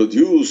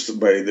produced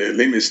by the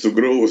limits to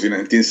growth in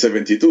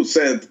 1972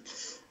 said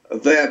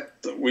that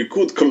we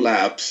could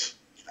collapse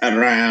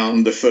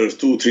around the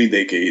first 2-3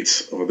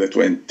 decades of the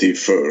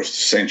 21st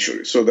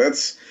century. So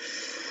that's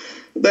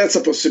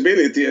a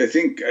possibility. I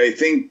think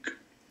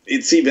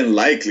it's even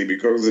likely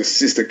because the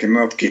system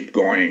cannot keep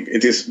going.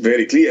 It is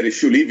very clear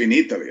if you live in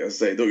Italy,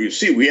 as I do, you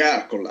see we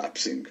are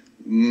collapsing.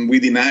 We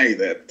deny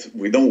that.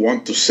 We don't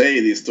want to say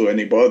this to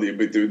anybody,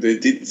 but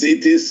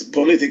it is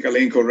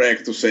politically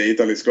incorrect to say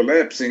Italy is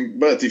collapsing.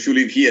 But if you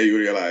live here, you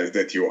realize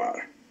that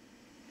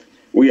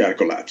we are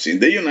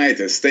collapsing. The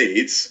United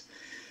States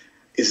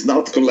is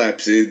not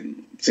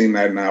collapsing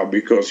right now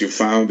because you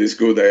found this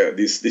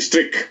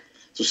trick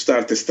to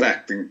start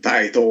extracting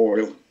tight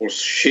oil or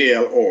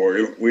shale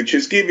oil, which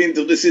is giving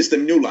to the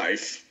system new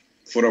life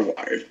for a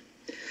while.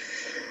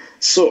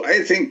 So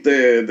I think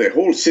the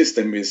whole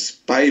system is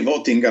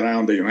pivoting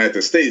around the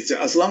United States.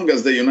 As long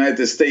as the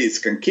United States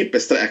can keep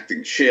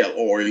extracting shale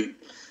oil,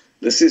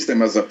 the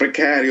system has a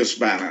precarious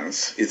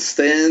balance. It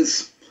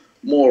stands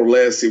more or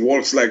less, it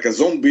works like a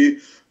zombie,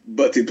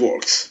 but it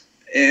works.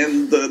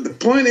 And the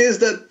point is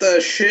that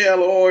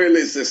shale oil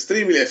is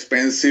extremely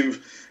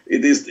expensive.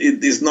 It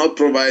is not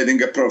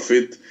providing a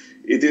profit.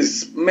 It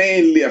is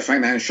mainly a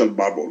financial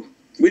bubble,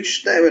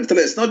 which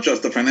nevertheless not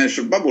just a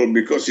financial bubble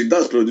because it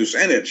does produce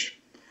energy.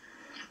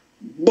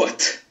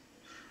 But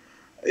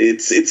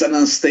it's an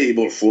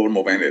unstable form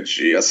of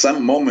energy. At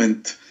some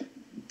moment,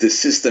 the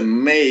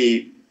system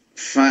may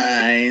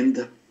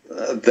find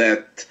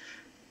that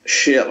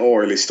shale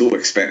oil is too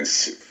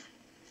expensive.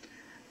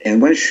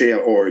 And when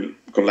shale oil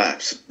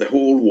collapses, the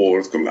whole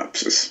world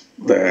collapses.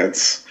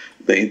 That's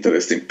the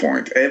interesting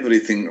point.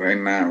 Everything right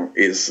now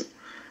is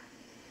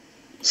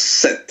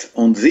set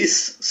on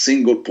this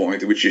single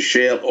point, which is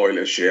shale oil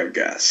and shale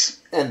gas.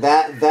 And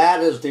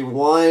that is the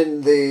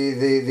one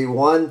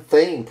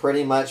thing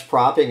pretty much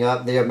propping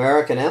up the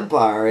American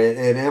empire,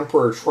 and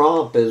Emperor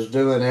Trump is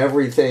doing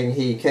everything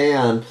he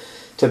can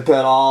to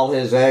put all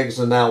his eggs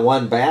in that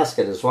one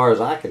basket, as far as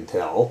I can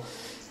tell.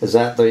 Is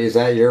that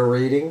your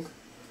reading?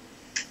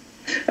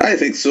 I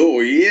think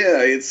so.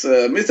 Yeah, it's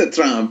Mr.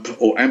 Trump,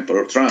 or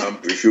Emperor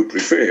Trump, if you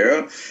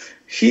prefer.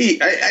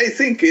 I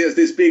think he has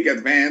this big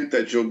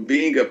advantage of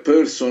being a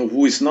person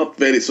who is not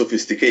very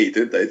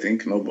sophisticated. I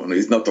think nobody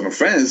is not an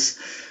offense.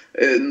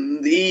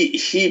 And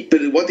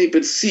what he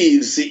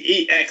perceives,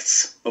 he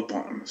acts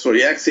upon. So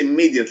he acts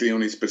immediately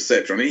on his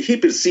perception. He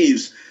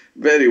perceives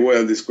very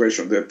well this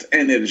question that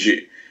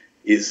energy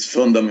is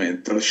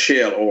fundamental,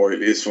 shale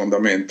oil is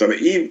fundamental.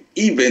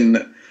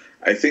 Even,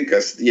 I think,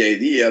 as the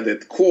idea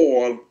that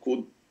coal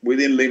could,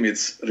 within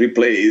limits,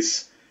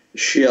 replace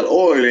shale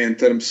oil in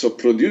terms of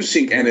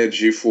producing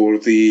energy for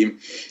the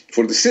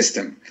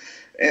system.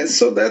 And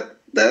so that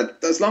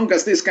as long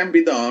as this can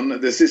be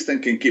done, the system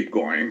can keep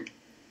going,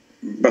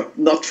 but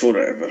not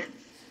forever.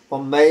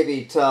 Well,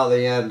 maybe till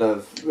the end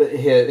of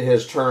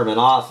his term in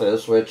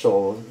office, which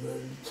will,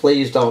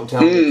 please don't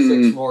tell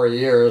me 6 more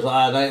years.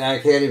 I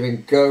can't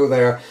even go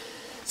there.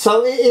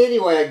 So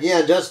anyway,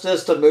 again, just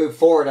to move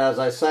forward, as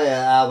I say,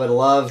 I would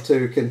love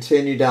to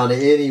continue down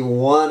any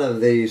one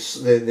of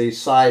these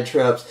side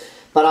trips.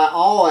 But I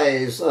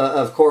always,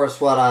 of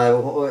course,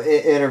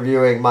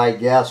 interviewing my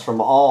guests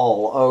from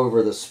all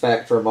over the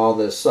spectrum on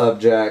this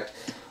subject.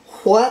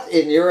 What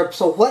in Europe?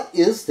 So what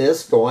is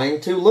this going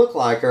to look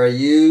like? Are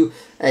you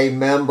a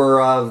member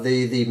of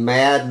the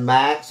Mad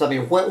Max? I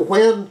mean,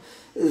 when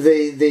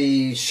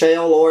the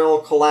shale oil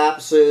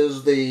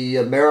collapses, the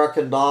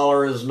American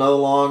dollar is no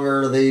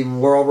longer the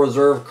world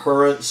reserve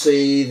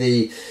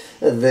currency.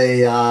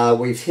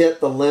 We've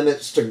hit the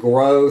limits to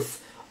growth.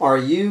 Are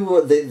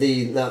you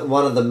the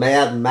one of the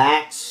Mad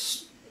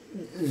Max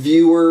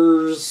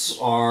viewers?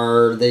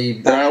 Or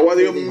the what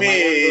do you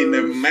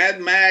mean,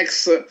 Mad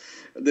Max?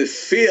 The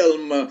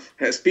film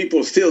has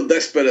people still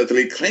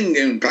desperately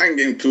clinging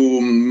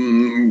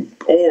to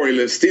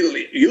oil, still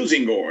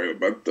using oil.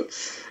 But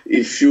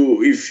if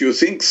you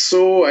think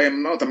so, I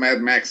am not a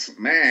Mad Max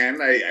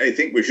man. I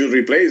think we should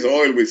replace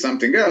oil with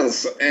something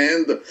else.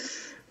 And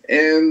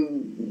if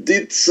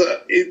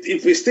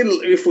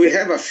we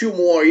have a few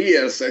more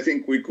years, I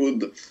think we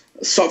could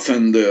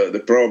soften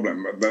the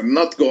problem, but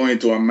not going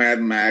to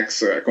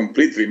a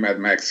completely Mad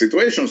Max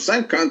situation.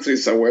 Some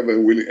countries, however,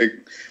 will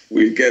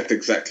get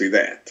exactly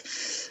that.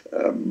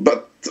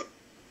 But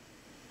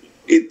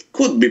it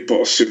could be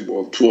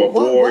possible to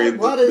avoid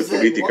the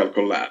political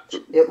collapse.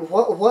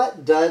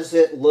 What does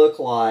it look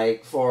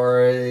like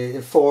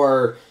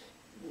for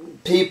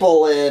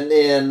people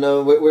in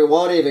we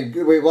won't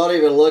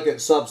even look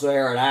at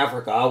sub-Saharan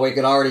Africa. We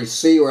can already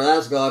see where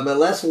that's going, but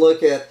let's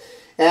look at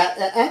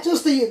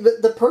just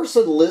the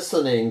person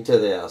listening to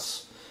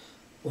this.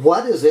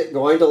 What is it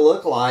going to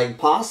look like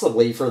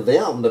possibly for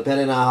them,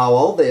 depending on how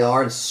old they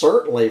are, and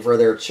certainly for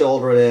their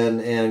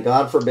children and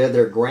God forbid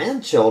their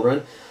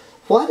grandchildren?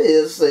 What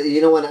is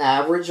an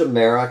average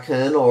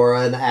American or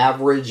an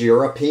average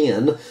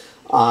European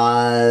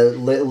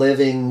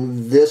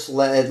living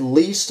at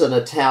least an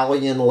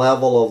Italian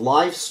level of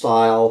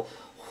lifestyle?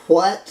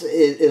 What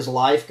is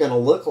life going to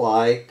look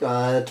like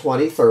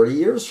 20, 30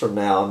 years from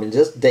now? I mean,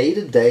 just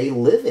day-to-day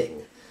living.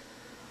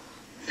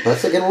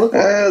 What's it going to look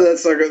like?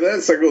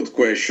 That's a good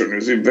question.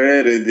 It's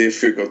very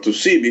difficult to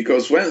see,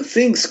 because when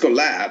things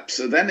collapse,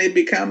 then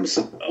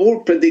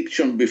all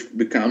prediction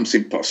becomes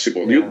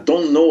impossible. Yeah. You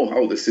don't know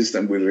how the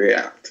system will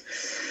react.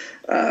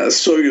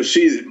 So you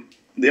see,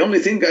 the only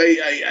thing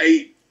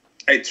I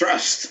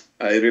trust,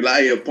 I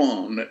rely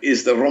upon,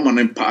 is the Roman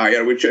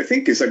Empire, which I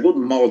think is a good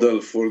model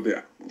for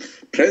the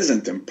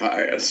present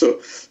empire. So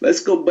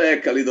let's go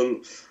back a little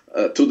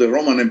to the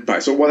Roman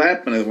Empire. So what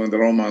happened when the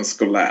Romans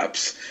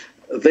collapsed?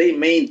 They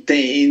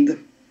maintained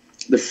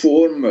the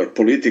former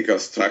political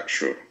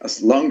structure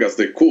as long as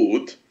they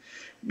could,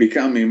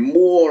 becoming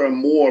more and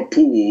more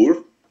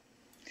poor.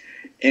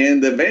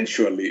 And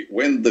eventually,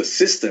 when the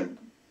system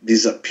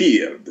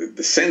disappeared,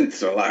 the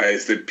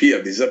centralized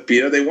empire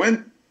disappeared, they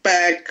went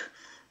back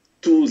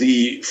to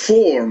the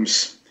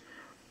forms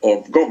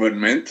of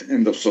government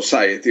and of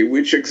society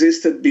which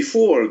existed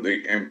before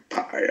the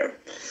empire.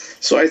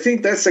 So I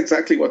think that's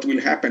exactly what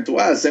will happen to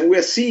us. And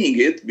we're seeing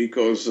it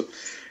because,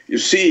 you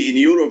see, in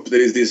Europe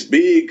there is this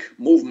big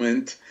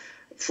movement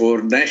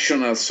for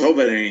national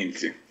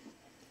sovereignty,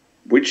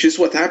 which is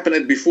what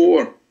happened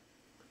before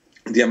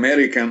the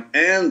American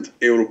and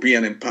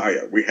European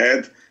empire. We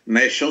had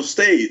nation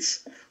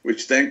states,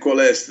 which then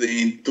coalesced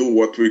into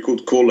what we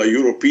could call a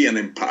European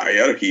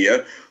empire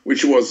here,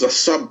 which was a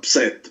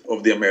subset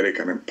of the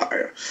American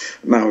empire.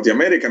 Now the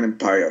American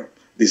empire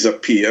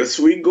disappears,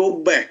 we go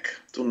back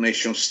to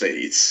nation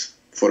states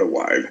for a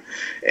while.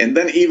 And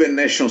then even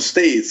nation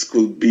states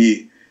could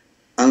be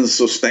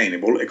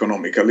unsustainable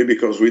economically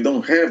because we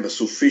don't have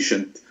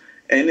sufficient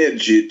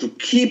energy to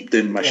keep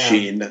the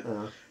machine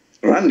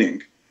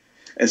running.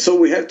 And so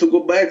we have to go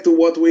back to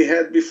what we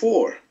had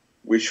before,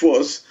 which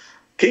was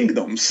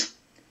kingdoms.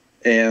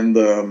 And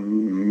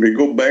we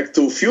go back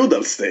to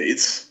feudal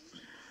states.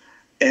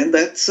 And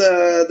that's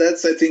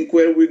I think,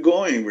 where we're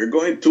going. We're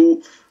going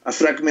to a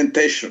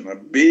fragmentation, a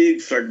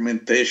big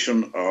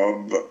fragmentation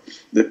of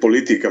the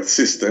political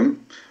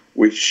system,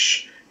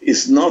 which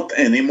is not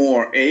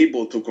anymore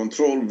able to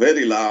control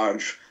very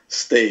large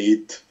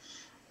state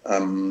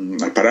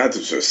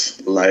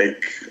apparatuses,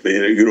 like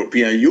the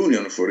European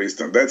Union, for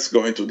instance. That's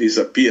going to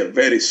disappear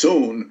very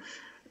soon.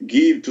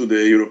 Give to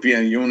the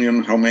European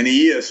Union, how many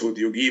years would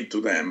you give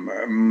to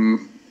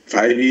them?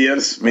 5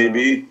 years,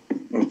 maybe,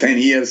 or 10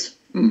 years?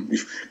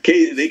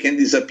 They can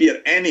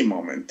disappear any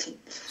moment.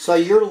 So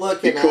you're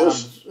looking at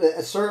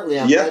certainly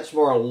a much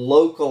more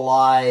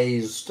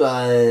localized,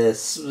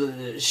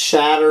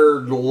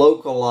 shattered,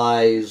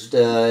 localized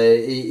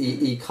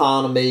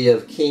economy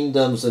of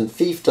kingdoms and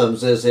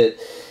fiefdoms.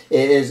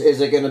 Is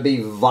it going to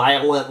be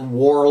violent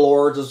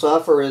warlords and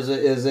stuff, or is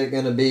it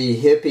going to be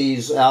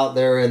hippies out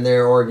there in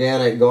their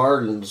organic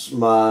gardens?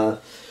 Well,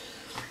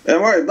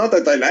 not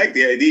that I like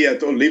the idea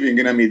of living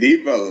in a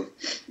medieval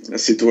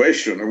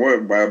situation.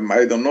 Well,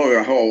 I don't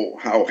know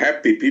how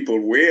happy people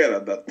were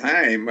at that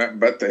time,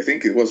 but I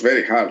think it was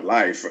very hard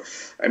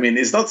life. I mean,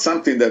 it's not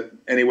something that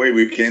anyway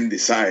we can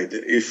decide.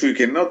 If we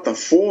cannot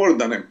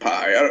afford an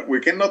empire,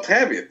 we cannot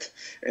have it.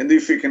 And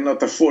if we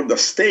cannot afford a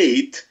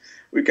state,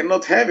 we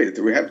cannot have it.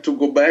 We have to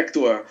go back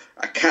to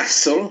a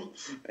castle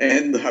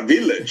and a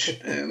village.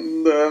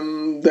 And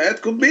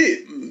that could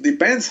be.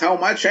 Depends how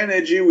much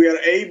energy we are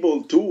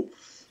able to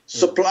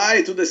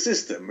supply to the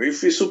system.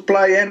 If we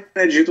supply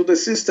energy to the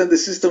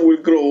system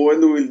will grow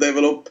and will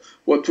develop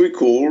what we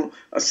call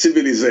a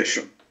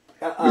civilization.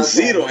 With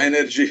zero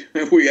energy,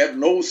 we have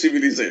no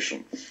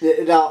civilization.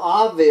 Now,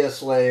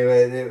 obviously,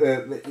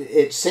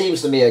 it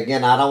seems to me,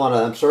 again,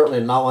 I'm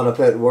certainly not want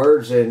to put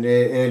words in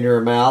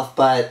your mouth,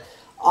 but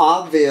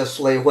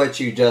obviously what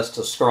you just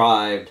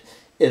described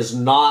is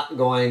not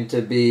going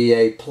to be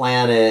a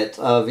planet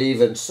of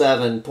even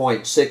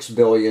 7.6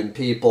 billion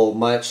people,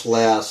 much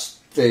less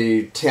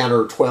the 10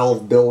 or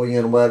 12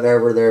 billion,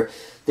 whatever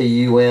the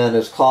UN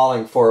is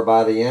calling for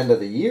by the end of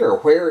the year.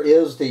 Where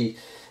is in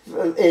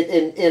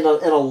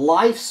a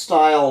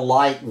lifestyle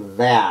like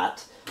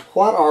that,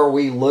 what are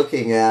we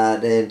looking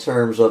at in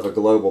terms of a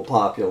global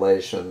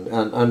population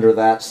under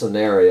that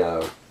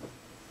scenario?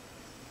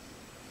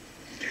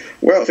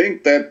 Well, I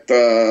think that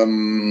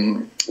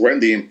when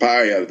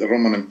the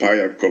Roman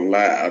Empire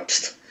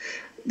collapsed,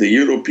 the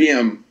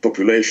European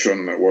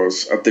population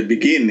was, at the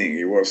beginning,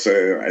 it was,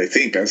 I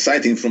think, I'm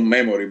citing from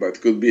memory, but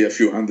it could be a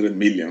few 100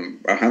 million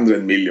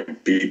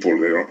people,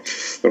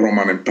 the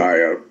Roman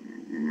Empire,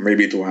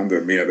 maybe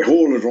 200 million, the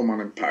whole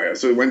Roman Empire.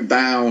 So it went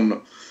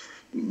down,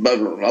 but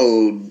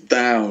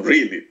down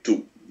really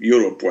to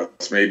Europe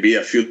was maybe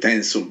a few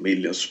tens of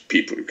millions of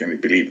people. You can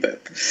believe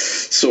that.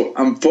 So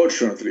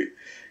unfortunately,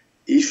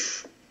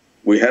 if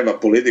we have a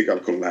political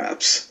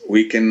collapse,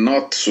 we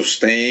cannot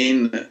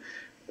sustain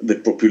the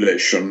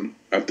population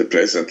at the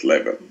present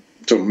level.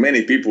 So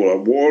many people are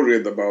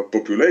worried about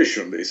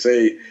population. They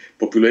say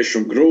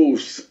population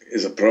growth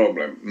is a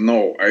problem.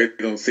 No, I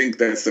don't think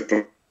that's the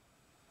problem.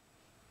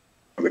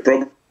 The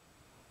problem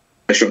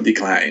is population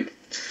decline.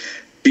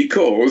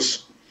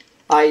 Because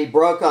I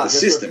broke up.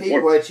 Just repeat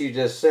what you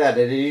just said.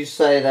 Did you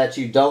say that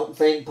you don't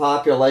think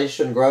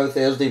population growth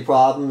is the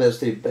problem?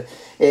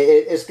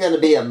 It's going to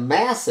be a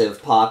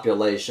massive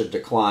population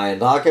decline.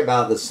 Talk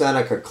about the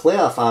Seneca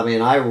Cliff. I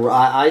mean,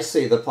 I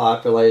see the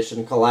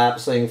population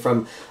collapsing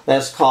from,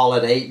 let's call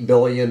it 8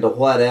 billion to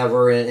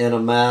whatever in a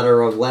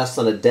matter of less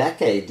than a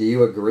decade. Do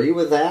you agree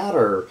with that,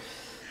 or?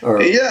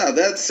 Yeah,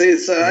 that's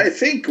it. I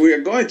think we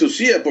are going to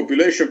see a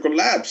population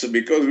collapse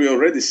because we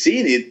already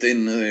seen it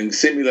in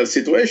similar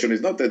situations.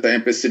 It's not that I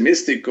am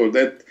pessimistic or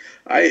that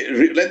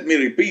let me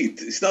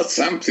repeat. It's not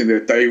something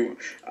that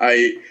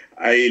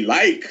I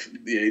like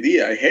the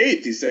idea. I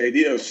hate this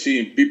idea of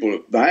seeing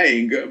people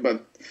dying.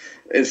 But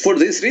for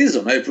this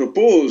reason, I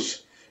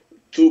propose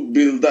to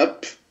build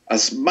up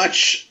as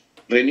much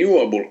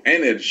renewable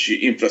energy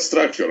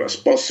infrastructure as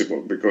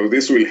possible, because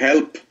this will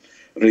help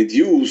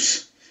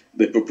reduce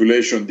the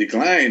population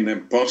decline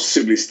and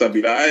possibly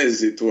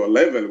stabilize it to a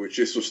level which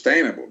is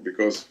sustainable,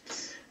 because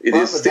it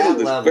is still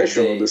the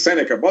question of the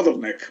Seneca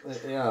bottleneck.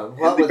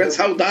 It depends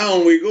how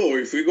down we go.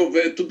 If we go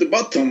to the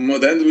bottom,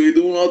 then we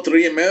do not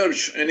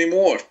re-emerge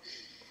anymore.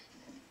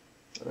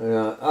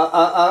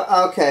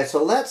 Okay,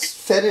 so let's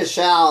finish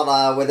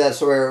out with that.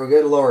 So we're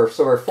good, Laura.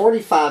 So we're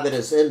 45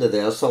 minutes into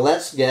this. So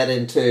let's get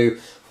into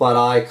what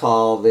I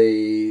call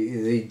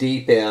the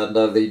deep end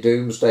of the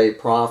doomsday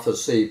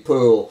prophecy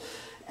pool.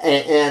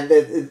 And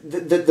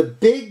the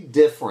big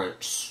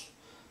difference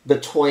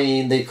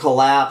between the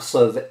collapse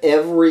of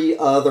every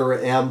other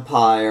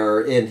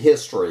empire in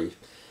history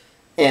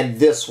and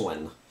this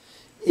one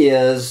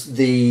is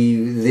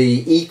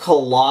the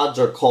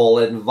ecological,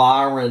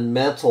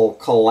 environmental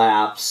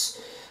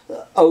collapse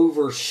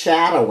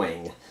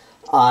overshadowing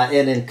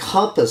and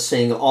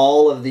encompassing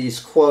all of these,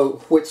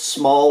 quote,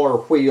 smaller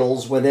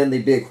wheels within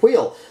the big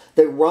wheel.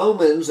 The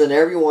Romans and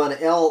everyone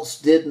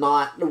else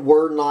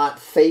were not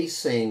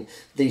facing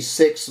the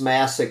sixth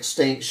mass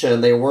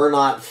extinction. They were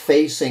not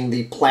facing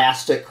the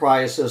plastic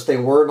crisis. They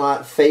were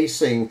not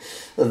facing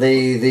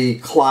the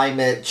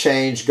climate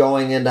change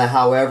going into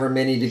however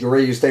many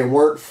degrees. They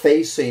weren't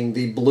facing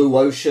the blue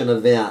ocean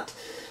event.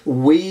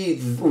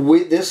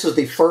 This is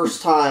the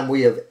first time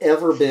we have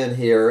ever been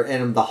here,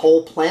 and the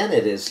whole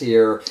planet is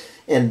here.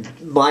 And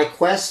my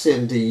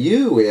question to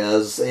you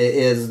is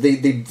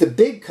the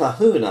big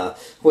kahuna,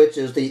 which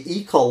is the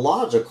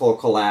ecological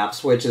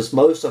collapse, which is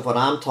most of what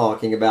I'm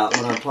talking about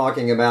when I'm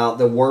talking about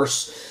the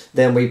worse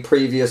than we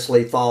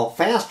previously thought,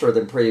 faster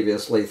than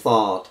previously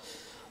thought.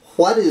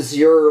 What is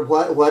your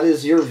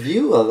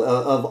view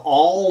of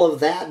all of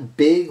that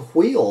big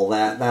wheel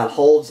that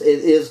holds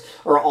it?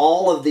 Are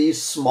all of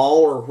these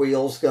smaller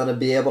wheels going to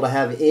be able to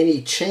have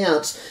any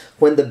chance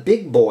when the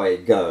big boy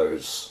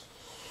goes?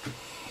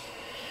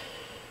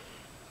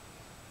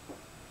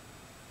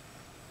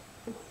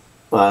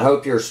 I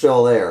hope you're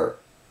still there.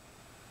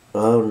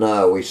 Oh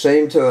no, we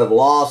seem to have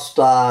lost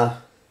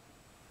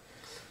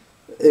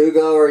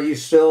Ugo, are you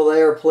still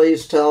there?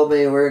 Please tell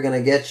me we're going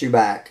to get you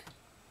back.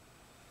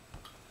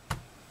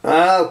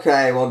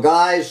 Okay, well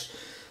guys,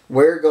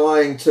 we're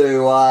going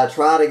to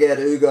try to get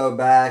Ugo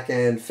back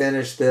and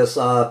finish this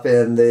up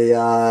in the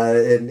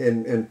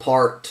in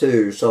part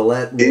 2. So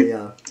let me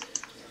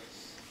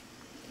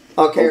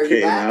Okay, are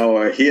you back? Now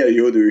I hear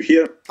you. Do you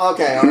hear?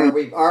 Okay,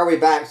 are we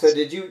back? So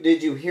did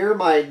you hear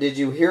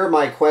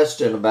my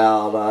question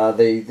about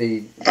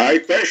the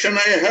question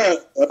I heard.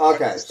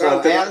 Okay,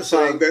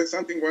 then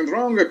something went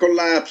wrong. A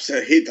collapse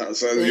hit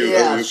us. As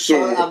you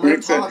saw.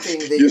 We're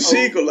talking you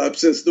see,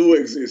 collapses do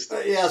exist.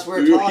 Yes,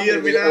 we're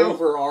talking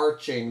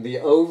the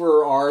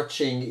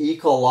overarching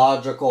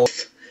ecological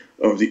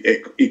of the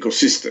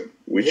ecosystem,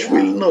 which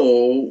we'll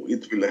know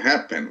it will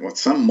happen at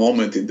some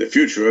moment in the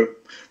future.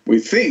 We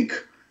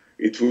think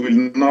it will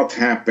not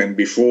happen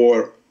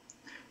before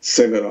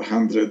several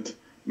hundred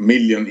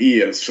million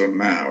years from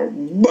now.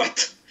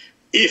 But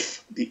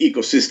if the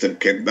ecosystem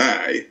can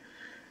die,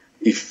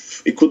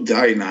 if it could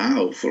die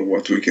now, for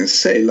what we can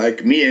say,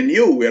 like me and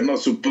you, we are not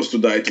supposed to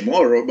die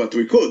tomorrow, but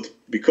we could,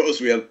 because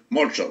we are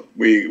mortal.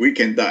 We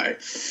can die.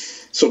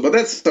 So, but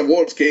that's the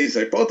worst case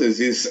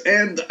hypothesis,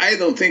 and I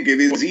don't think it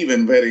is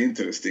even very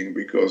interesting,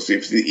 because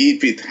if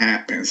it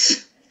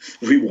happens,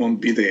 we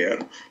won't be there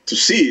to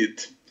see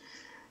it.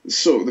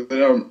 So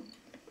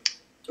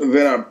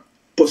there are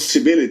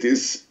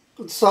possibilities.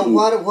 So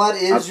what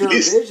is your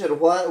vision?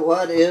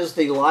 What is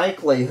the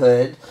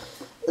likelihood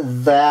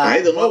that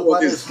I don't know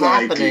what is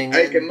happening?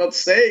 I cannot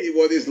say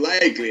what is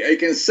likely. I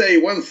can say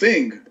one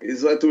thing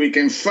is that we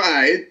can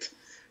fight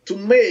to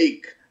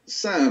make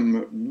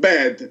some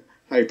bad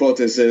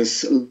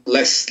hypotheses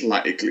less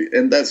likely,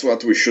 and that's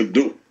what we should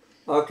do.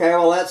 Okay,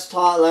 well, let's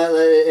talk.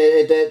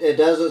 It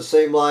doesn't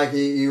seem like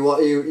you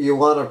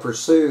want to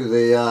pursue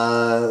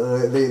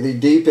the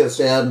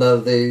deepest end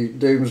of the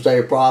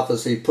doomsday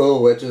prophecy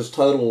pool, which is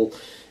total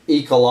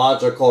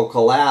ecological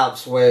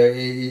collapse, where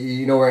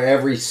where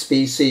every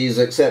species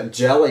except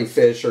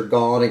jellyfish are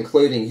gone,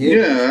 including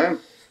humans.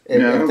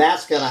 If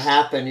that's going to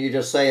happen, you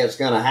just say it's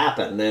going to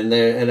happen, and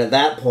at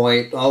that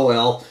point, oh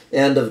well,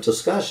 end of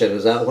discussion.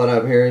 Is that what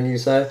I'm hearing you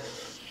say?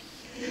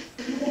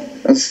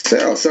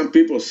 So some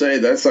people say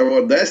that's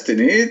our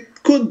destiny.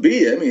 It could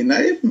be. I mean,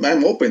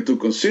 I'm open to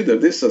consider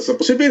this as a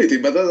possibility,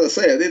 but as I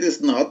said, it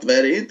is not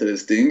very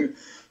interesting,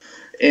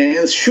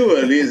 and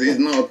surely it is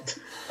not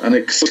an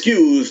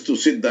excuse to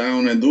sit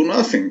down and do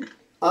nothing.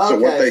 Okay, so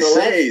what I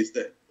say is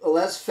that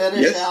let's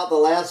finish out the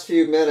last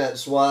few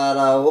minutes. What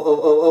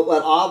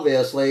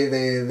obviously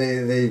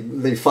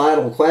the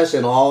final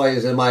question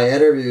always in my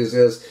interviews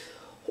is,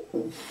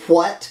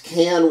 what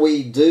can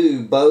we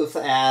do both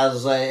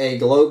as a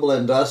global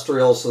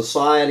industrial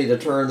society to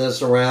turn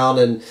this around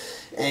and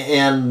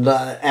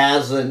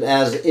as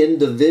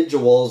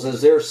individuals?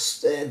 Is there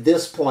at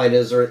this point,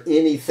 is there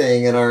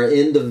anything in our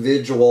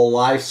individual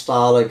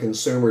lifestyle and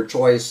consumer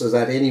choices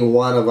that any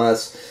one of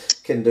us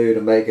can do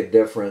to make a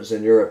difference,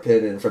 in your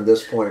opinion, from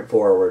this point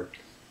forward?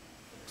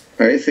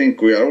 I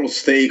think we are all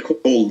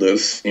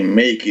stakeholders in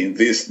making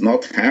this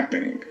not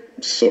happening.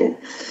 So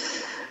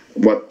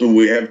what do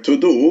we have to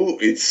do?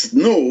 It's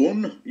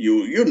known,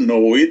 you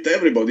know it,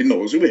 everybody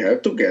knows we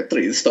have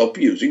to stop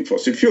using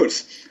fossil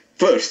fuels.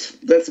 First,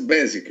 that's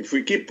basic. If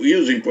we keep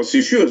using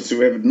fossil fuels,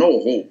 we have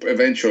no hope.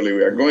 Eventually,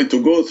 we are going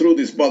to go through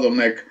this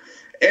bottleneck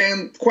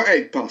and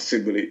quite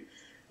possibly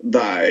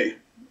die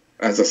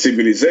as a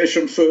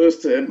civilization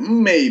first, and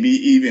maybe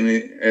even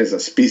as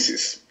a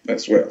species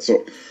as well.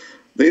 So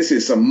this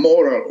is a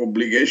moral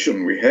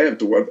obligation we have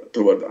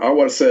toward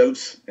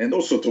ourselves and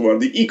also toward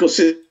the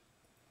ecosystem,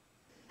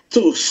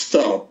 to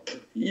stop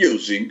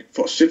using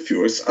fossil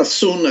fuels as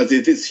soon as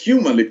it is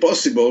humanly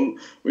possible.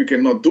 We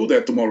cannot do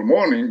that tomorrow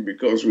morning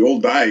because we all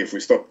die if we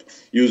stop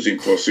using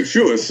fossil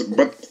fuels,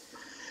 but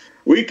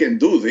we can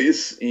do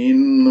this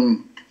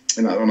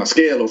on a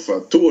scale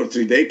of 2 or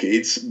 3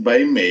 decades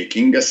by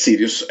making a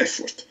serious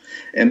effort.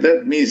 And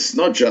that means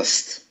not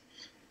just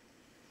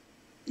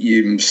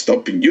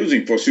stopping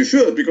using fossil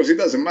fuels, because it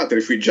doesn't matter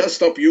if we just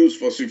stop using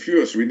fossil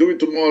fuels. We do it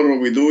tomorrow,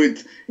 we do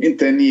it in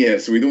 10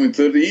 years, we do it in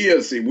 30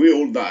 years, we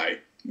all die.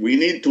 We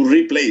need to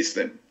replace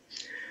them.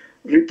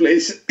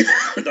 Replace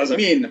doesn't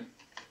mean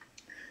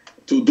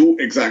to do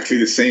exactly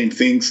the same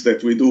things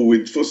that we do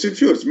with fossil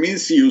fuels.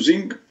 Means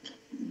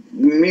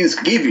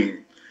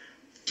giving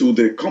to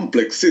the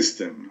complex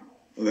system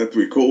that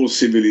we call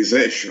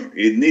civilization.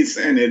 It needs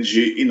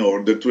energy in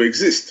order to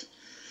exist.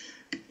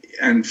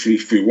 And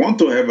if we want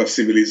to have a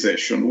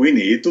civilization, we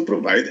need to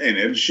provide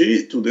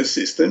energy to the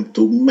system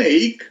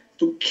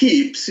to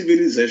keep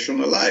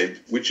civilization alive,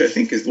 which I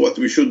think is what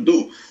we should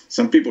do.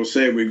 Some people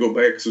say we go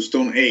back to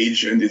Stone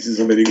Age, and this is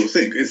a very good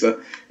thing.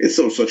 It's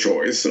also a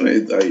choice.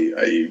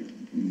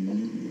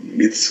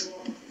 It's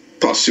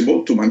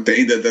possible to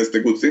maintain that that's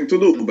the good thing to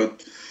do,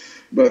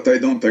 but I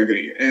don't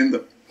agree.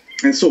 And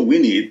so we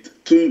need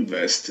to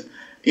invest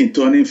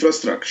into an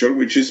infrastructure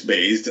which is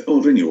based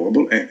on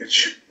renewable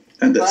energy.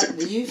 And that's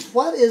But it.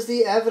 what is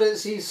the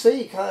evidence you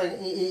see?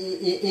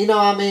 You know,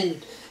 I mean,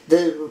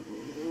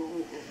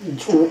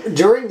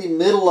 during the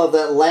middle of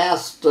that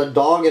last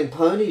dog and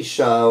pony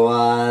show,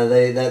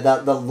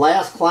 the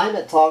last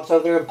climate talks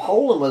over there in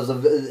Poland was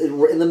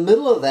in the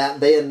middle of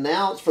that. They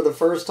announced for the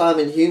first time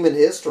in human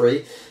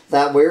history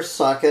that we're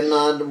sucking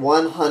on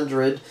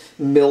 100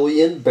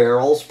 million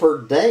barrels per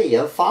day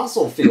of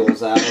fossil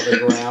fuels out of the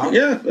ground.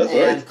 Yeah, that's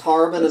right. And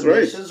carbon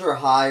emissions are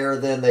higher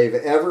than they've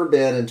ever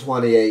been in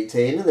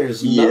 2018, and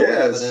there's no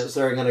evidence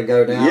they're going to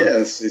go down.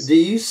 Yes. Do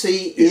you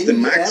see it's the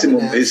maximum,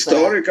 the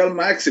historical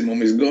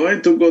maximum is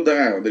going to go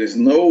down. There is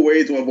no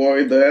way to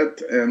avoid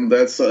that, and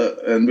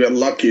and we are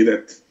lucky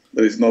that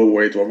there is no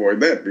way to avoid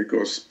that,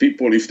 because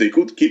people, if they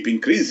could keep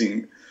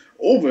increasing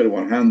over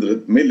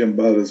 100 million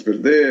barrels per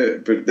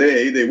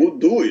day, they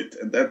would do it,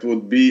 and that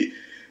would be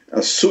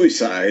a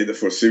suicide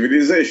for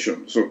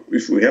civilization. So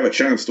if we have a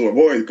chance to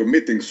avoid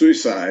committing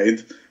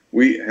suicide,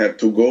 we have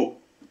to go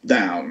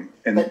down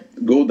and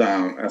go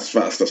down as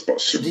fast as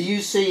possible. Do you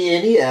see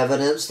any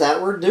evidence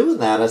that we're doing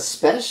that,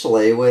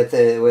 especially with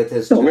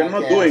this? No, we're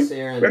not doing.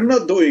 We're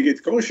not doing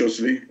it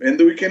consciously, and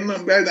we can.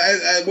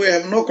 We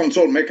have no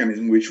control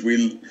mechanism which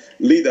will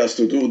lead us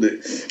to do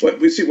this. But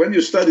we see when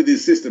you study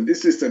these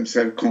systems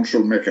have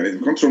control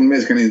mechanisms. Control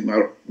mechanisms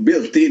are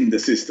built in the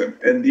system,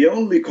 and the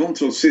only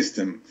control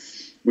system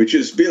which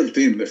is built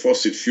in the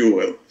fossil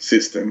fuel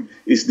system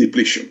is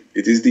depletion.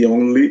 It is the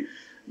only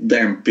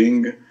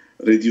damping,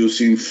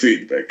 reducing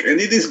feedback,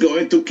 and it is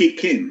going to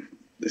kick in.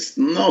 There's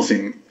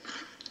nothing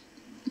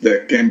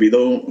that can be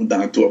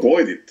done to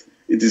avoid it.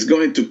 It is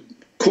going to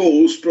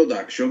cause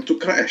production to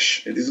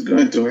crash. It is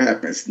going to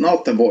happen. It's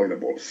not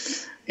avoidable.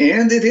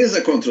 And it is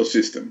a control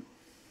system.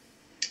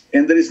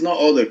 And there is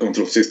no other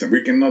control system.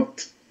 We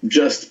cannot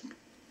just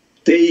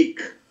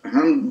take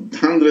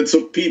hundreds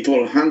of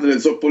people,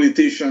 hundreds of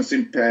politicians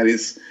in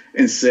Paris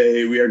and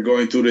say we are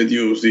going to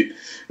reduce the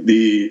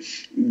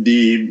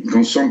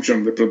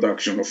consumption, the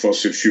production of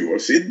fossil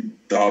fuels. It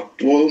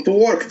won't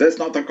work. That's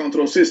not a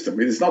control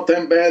system. It is not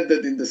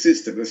embedded in the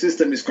system. The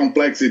system is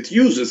complex. It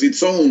uses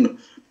its own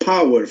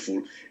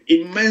powerful,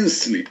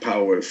 immensely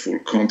powerful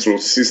control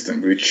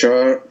system,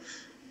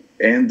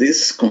 and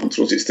this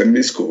control system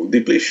is called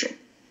depletion.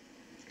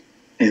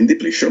 And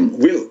depletion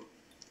will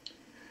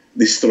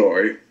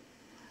destroy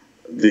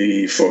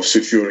the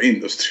fossil fuel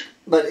industry.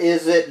 But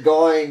is it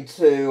going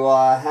to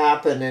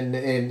happen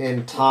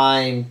in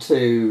time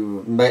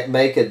to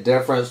make a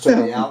difference to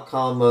the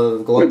outcome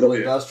of global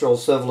industrial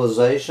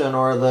civilization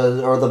or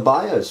the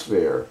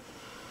biosphere?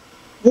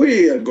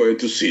 We are going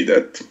to see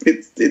that.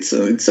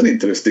 It's an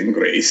interesting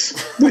race.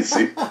 We'll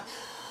see.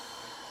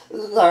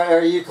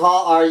 Are you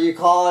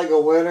calling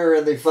a winner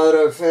in the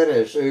photo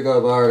finish,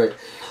 Ugo Bardi?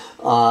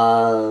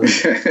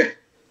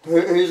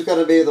 Who's going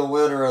to be the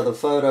winner of the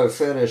photo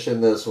finish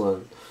in this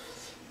one?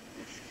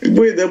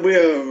 We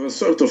are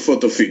sort of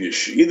photo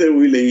finish. Either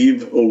we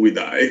live or we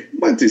die.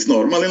 But it's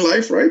normal in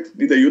life, right?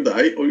 Either you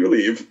die or you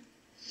live.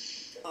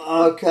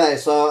 Okay,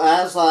 so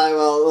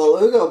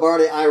well, Ugo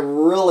Bardi, I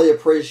really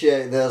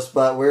appreciate this,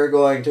 but we're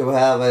going to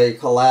have a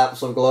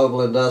collapse of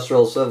global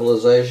industrial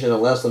civilization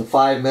in less than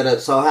 5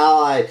 minutes. So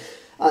I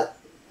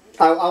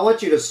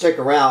want you to stick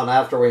around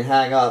after we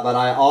hang up, but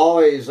I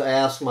always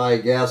ask my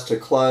guests to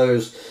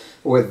close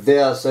with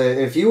this.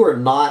 If you were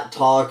not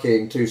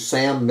talking to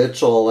Sam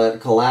Mitchell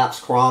at Collapse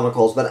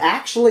Chronicles, but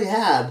actually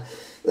had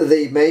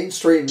the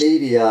mainstream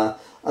media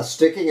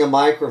sticking a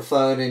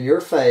microphone in your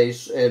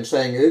face and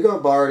saying, Ugo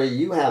Bardi,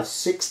 you have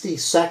 60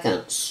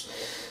 seconds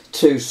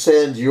to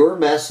send your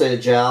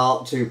message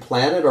out to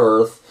planet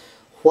Earth,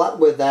 what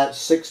would that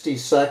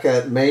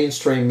 60-second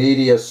mainstream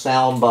media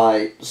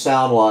soundbite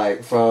sound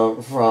like from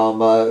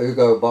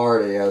Ugo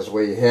Bardi as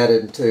we head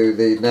into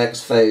the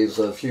next phase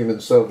of human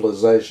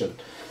civilization?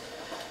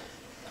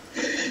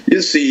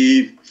 You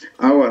see,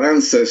 our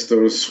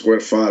ancestors were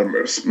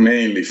farmers,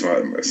 mainly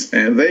farmers,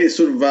 and they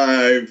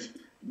survived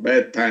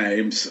bad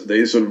times,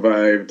 they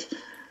survived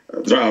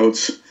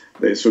droughts,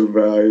 they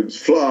survived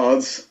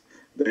floods,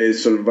 they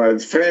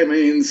survived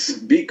famines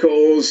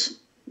because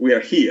we are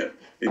here.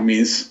 It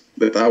means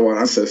that our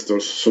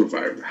ancestors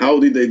survived. How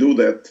did they do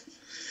that?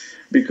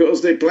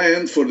 Because they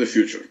planned for the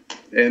future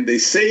and they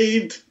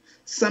saved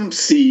some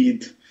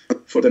seed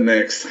for the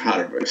next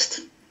harvest.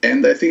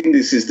 And I think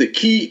this is the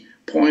key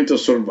point of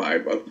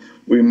survival.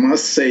 We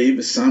must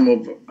save some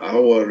of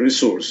our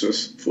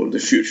resources for the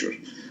future,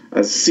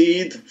 as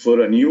seed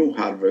for a new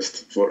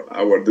harvest for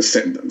our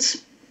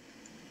descendants.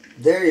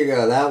 There you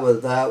go. That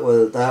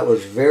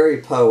was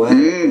very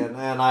poetic,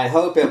 and I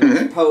hope it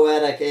was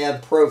poetic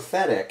and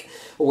prophetic.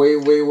 We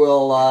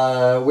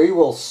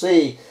will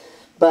see.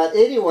 But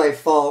anyway,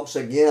 folks,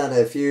 again,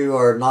 if you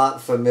are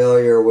not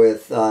familiar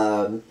with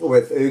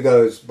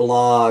Ugo's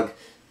blog,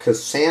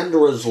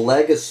 Cassandra's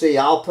Legacy,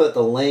 I'll put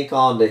the link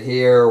onto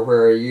here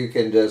where you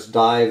can just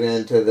dive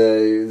into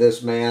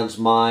this man's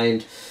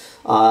mind.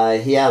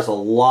 He has a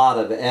lot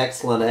of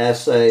excellent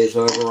essays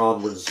over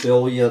on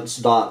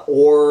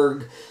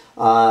resilience.org.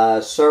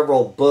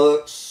 several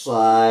books,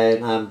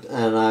 and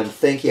I'm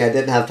thinking I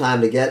didn't have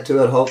time to get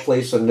to it.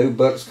 Hopefully, some new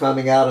books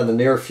coming out in the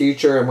near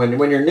future. And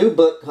when your new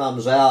book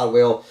comes out,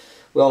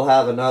 we'll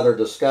have another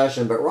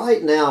discussion. But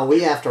right now,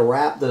 we have to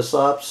wrap this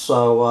up.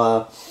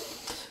 So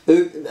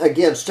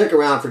again, stick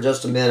around for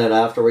just a minute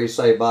after we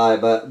say bye.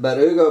 But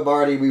Ugo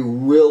Bardi, we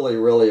really,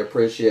 really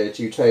appreciate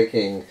you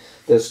taking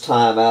this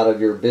time out of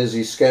your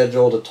busy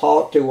schedule to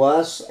talk to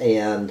us,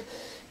 and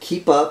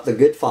keep up the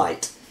good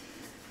fight.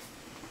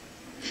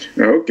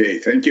 Okay,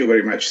 thank you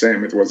very much,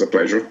 Sam. It was a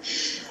pleasure.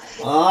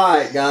 All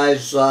right,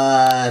 guys,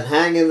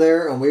 hang in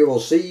there, and we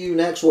will see you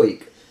next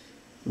week.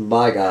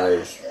 Bye,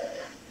 guys.